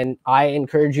that. And I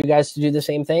encourage you guys to do the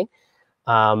same thing.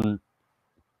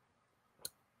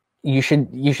 You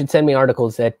should send me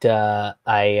articles that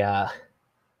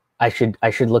I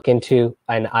should look into,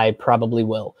 and I probably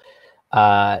will.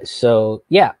 So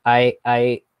yeah,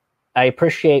 I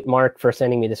appreciate Mark for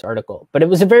sending me this article. But it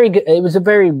was a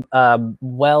very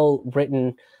well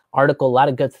written article. A lot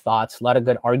of good thoughts, a lot of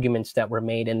good arguments that were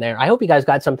made in there. I hope you guys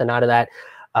got something out of that.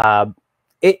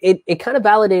 It kind of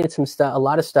validated some stuff, a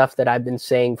lot of stuff that I've been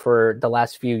saying for the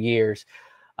last few years.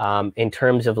 In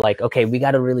terms of like, okay, we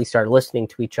got to really start listening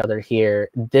to each other here.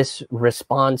 This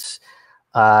response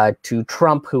to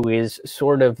Trump, who is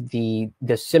sort of the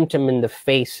symptom in the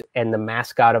face and the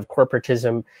mascot of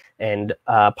corporatism and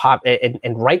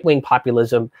right-wing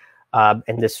populism,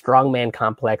 and this strongman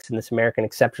complex and this American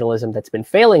exceptionalism that's been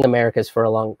failing America for a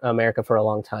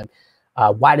long time.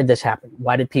 Why did this happen?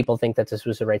 Why did people think that this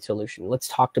was the right solution? Let's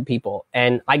talk to people.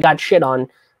 And I got shit on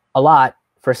a lot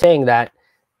for saying that.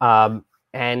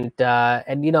 And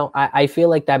I feel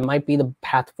like that might be the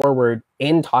path forward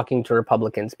in talking to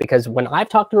Republicans, because when I've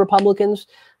talked to Republicans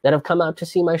that have come out to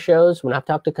see my shows, when I've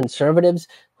talked to conservatives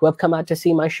who have come out to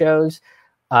see my shows,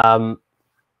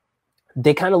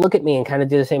 they kind of look at me and kind of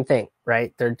do the same thing,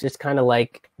 right? They're just kind of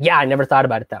like, yeah, I never thought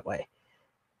about it that way.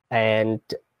 And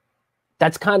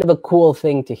that's kind of a cool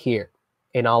thing to hear,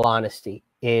 in all honesty,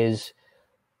 is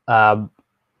that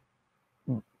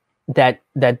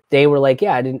they were like,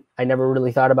 yeah, I never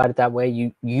really thought about it that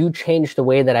way. You changed the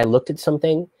way that I looked at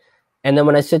something. And then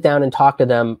when I sit down and talk to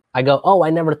them, I go, oh,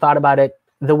 I never thought about it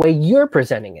the way you're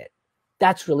presenting it.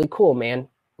 That's really cool, man.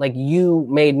 Like, you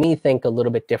made me think a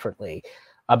little bit differently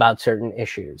about certain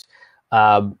issues.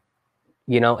 And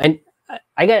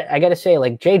I got to say,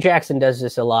 like, Jay Jackson does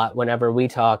this a lot whenever we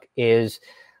talk, is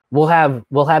we'll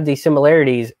have these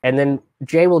similarities, and then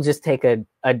Jay will just take a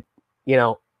 10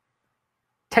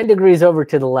 degrees over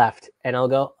to the left, and I'll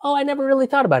go, oh, I never really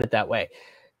thought about it that way.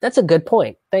 That's a good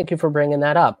point. Thank you for bringing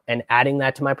that up and adding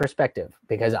that to my perspective,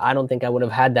 because I don't think I would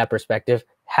have had that perspective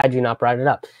had you not brought it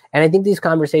up. And I think these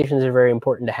conversations are very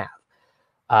important to have,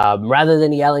 rather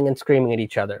than yelling and screaming at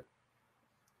each other.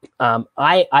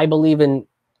 I believe in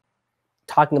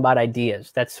talking about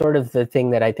ideas. That's sort of the thing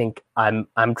that I think I'm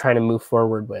trying to move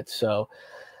forward with. So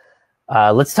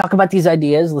let's talk about these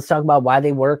ideas. Let's talk about why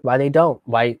they work, why they don't,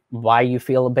 why you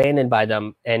feel abandoned by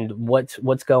them, and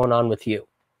what's going on with you.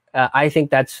 I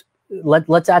think that's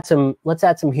let's add some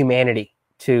humanity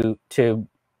to the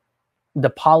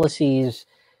policies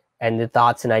and the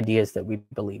thoughts and ideas that we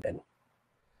believe in.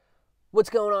 What's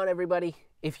going on, everybody?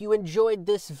 If you enjoyed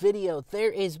this video,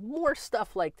 there is more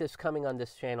stuff like this coming on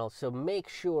this channel, so make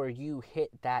sure you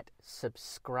hit that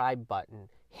subscribe button.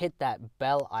 Hit that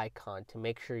bell icon to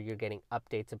make sure you're getting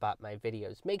updates about my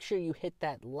videos. Make sure you hit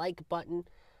that like button,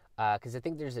 because I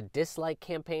think there's a dislike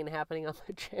campaign happening on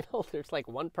my channel. There's like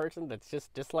one person that's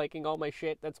just disliking all my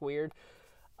shit. That's weird.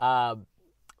 But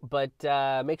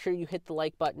make sure you hit the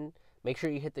like button. Make sure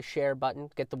you hit the share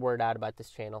button. Get the word out about this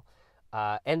channel.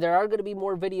 And there are going to be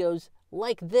more videos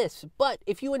like this. But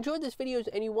if you enjoyed this videos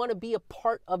and you want to be a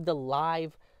part of the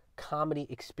live comedy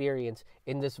experience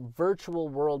in this virtual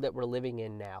world that we're living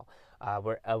in now,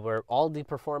 where all the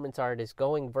performance art is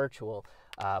going virtual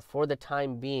for the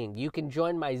time being, you can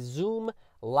join my Zoom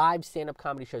live stand-up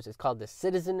comedy shows. It's called the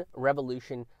Citizen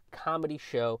Revolution Comedy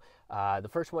Show. The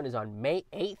first one is on May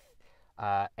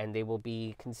 8th, and they will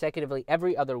be consecutively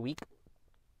every other week.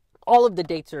 All of the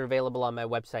dates are available on my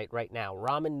website right now,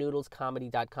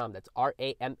 ramennoodlescomedy.com. That's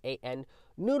RAMAN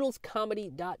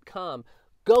noodlescomedy.com.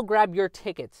 Go grab your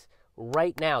tickets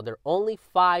right now. They're only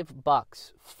 $5.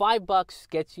 $5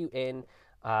 gets you in,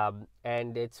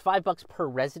 and it's $5 per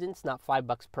residence, not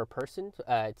 $5 per person.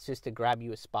 It's just to grab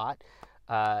you a spot.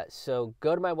 So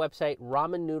go to my website,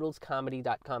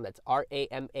 ramennoodlescomedy.com. That's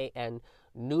RAMAN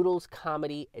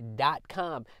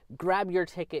noodlescomedy.com. Grab your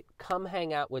ticket. Come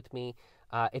hang out with me.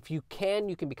 If you can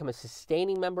become a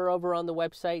sustaining member over on the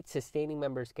website. Sustaining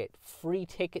members get free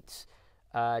tickets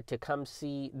to come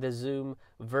see the Zoom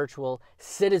virtual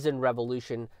Citizen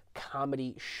Revolution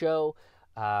comedy show.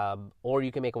 Or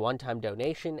you can make a one-time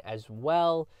donation as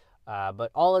well.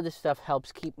 But all of this stuff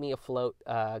helps keep me afloat,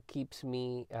 keeps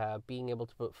me being able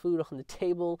to put food on the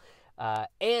table,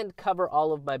 and cover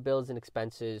all of my bills and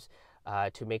expenses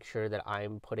to make sure that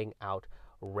I'm putting out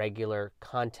regular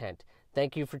content.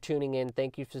 Thank you for tuning in.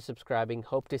 Thank you for subscribing.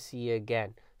 Hope to see you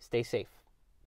again. Stay safe.